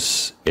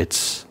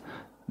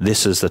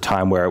this is the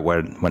time where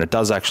when it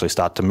does actually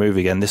start to move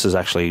again, this is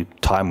actually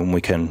time when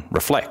we can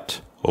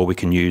reflect, or we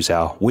can use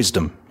our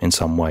wisdom in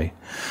some way.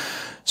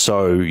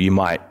 So you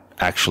might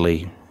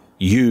actually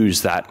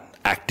use that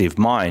active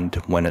mind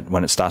when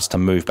it starts to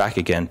move back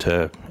again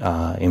to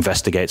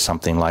investigate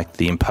something like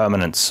the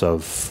impermanence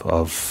of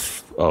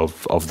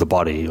the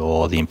body,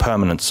 or the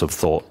impermanence of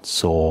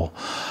thoughts, or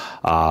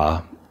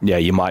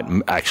you might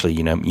actually,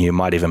 you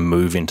might even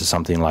move into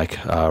something like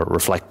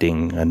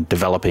reflecting and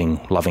developing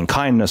loving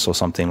kindness or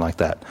something like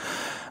that.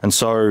 And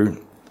so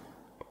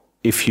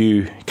if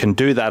you can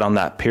do that on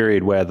that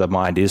period where the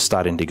mind is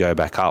starting to go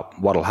back up,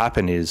 what'll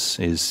happen is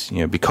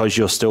because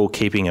you're still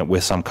keeping it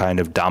with some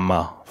kind of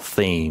Dhamma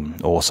theme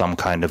or some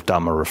kind of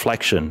Dhamma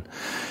reflection,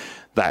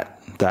 that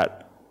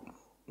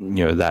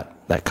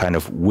kind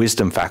of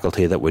wisdom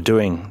faculty that we're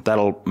doing,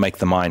 that'll make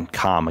the mind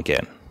calm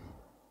again.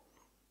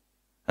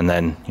 And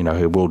then,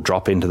 it will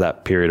drop into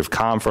that period of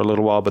calm for a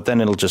little while, but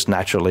then it'll just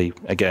naturally,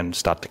 again,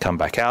 start to come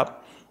back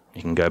out.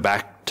 You can go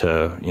back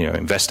to,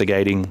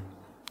 investigating.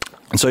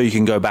 And so you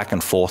can go back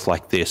and forth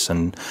like this,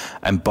 and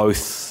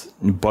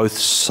both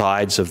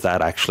sides of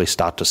that actually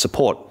start to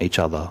support each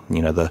other.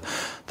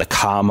 The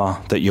calmer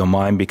that your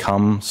mind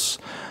becomes,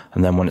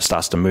 and then when it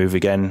starts to move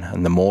again,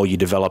 and the more you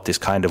develop this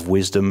kind of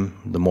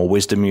wisdom, the more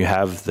wisdom you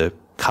have, the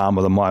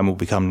calmer the mind will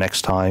become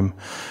next time.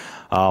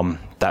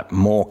 That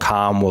more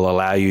calm will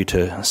allow you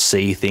to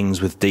see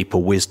things with deeper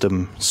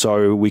wisdom.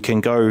 So we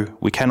can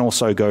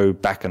also go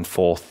back and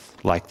forth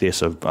like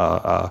this of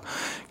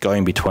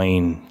going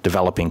between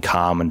developing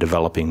calm and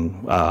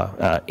developing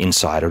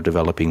insight or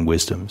developing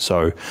wisdom.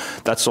 So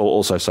that's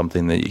also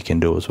something that you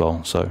can do as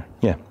well. So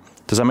yeah,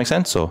 does that make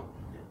sense? Or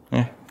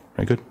yeah,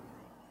 very good.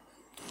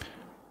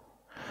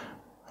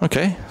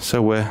 Okay,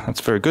 so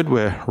that's very good.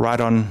 We're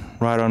right on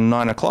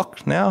 9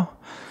 o'clock now.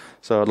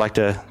 So I'd like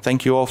to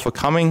thank you all for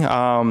coming.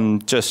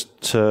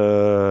 Just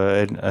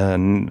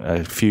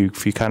a few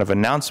kind of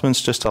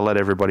announcements, just to let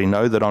everybody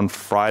know that on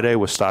Friday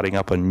we're starting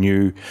up a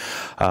new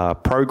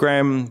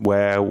program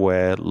where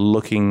we're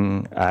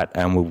looking at,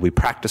 and we'll be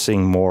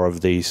practicing more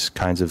of these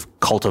kinds of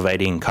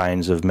cultivating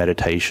kinds of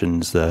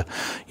meditations. In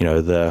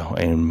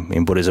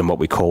Buddhism what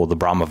we call the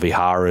Brahma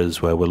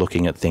Viharas, where we're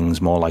looking at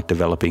things more like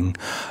developing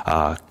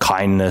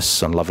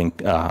kindness and loving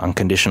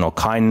unconditional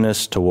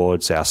kindness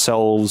towards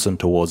ourselves and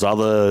towards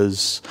others.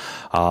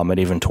 And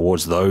even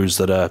towards those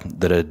that are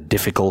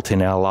difficult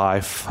in our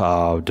life,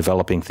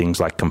 developing things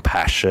like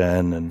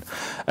compassion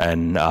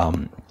and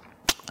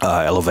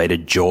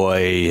elevated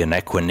joy and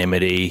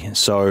equanimity.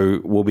 So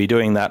we'll be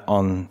doing that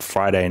on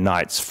Friday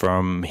nights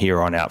from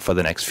here on out for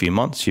the next few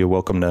months. You're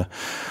welcome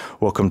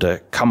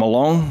to come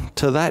along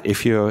to that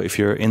if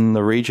you're in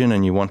the region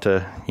and you want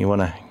to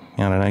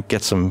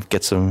get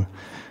some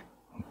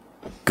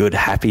good,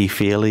 happy,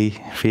 feely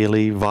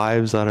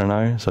vibes. I don't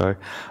know. So,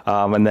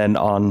 and then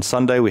on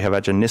Sunday we have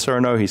Ajahn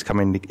Nisarano. He's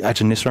coming to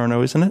Ajahn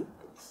Nisarano, isn't it?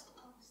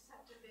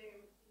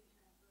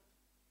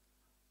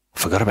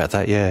 Forgot about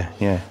that. Yeah.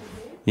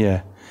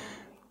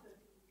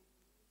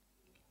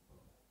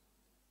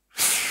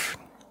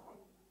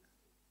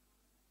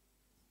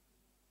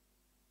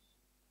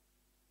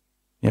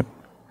 Yep.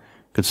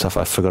 Good stuff.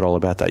 I forgot all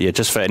about that. Yeah.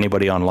 Just for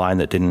anybody online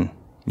that didn't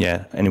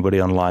hear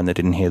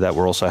that,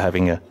 we're also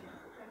having a.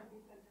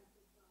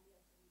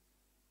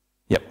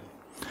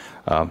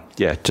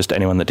 Just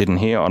anyone that didn't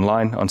hear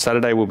online, on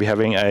Saturday we'll be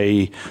having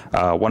a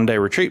one-day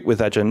retreat with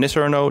Ajahn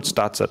Nisarano. It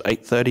starts at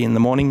 8:30 in the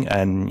morning,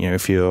 and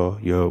if you're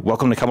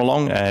welcome to come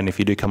along, and if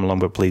you do come along,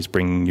 but please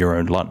bring your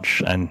own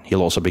lunch, and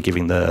he'll also be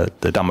giving the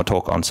Dhamma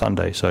talk on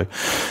Sunday. So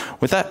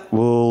with that,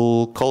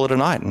 we'll call it a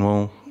night, and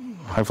we'll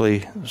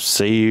hopefully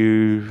see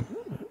you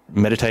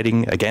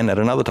meditating again at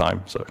another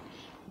time. So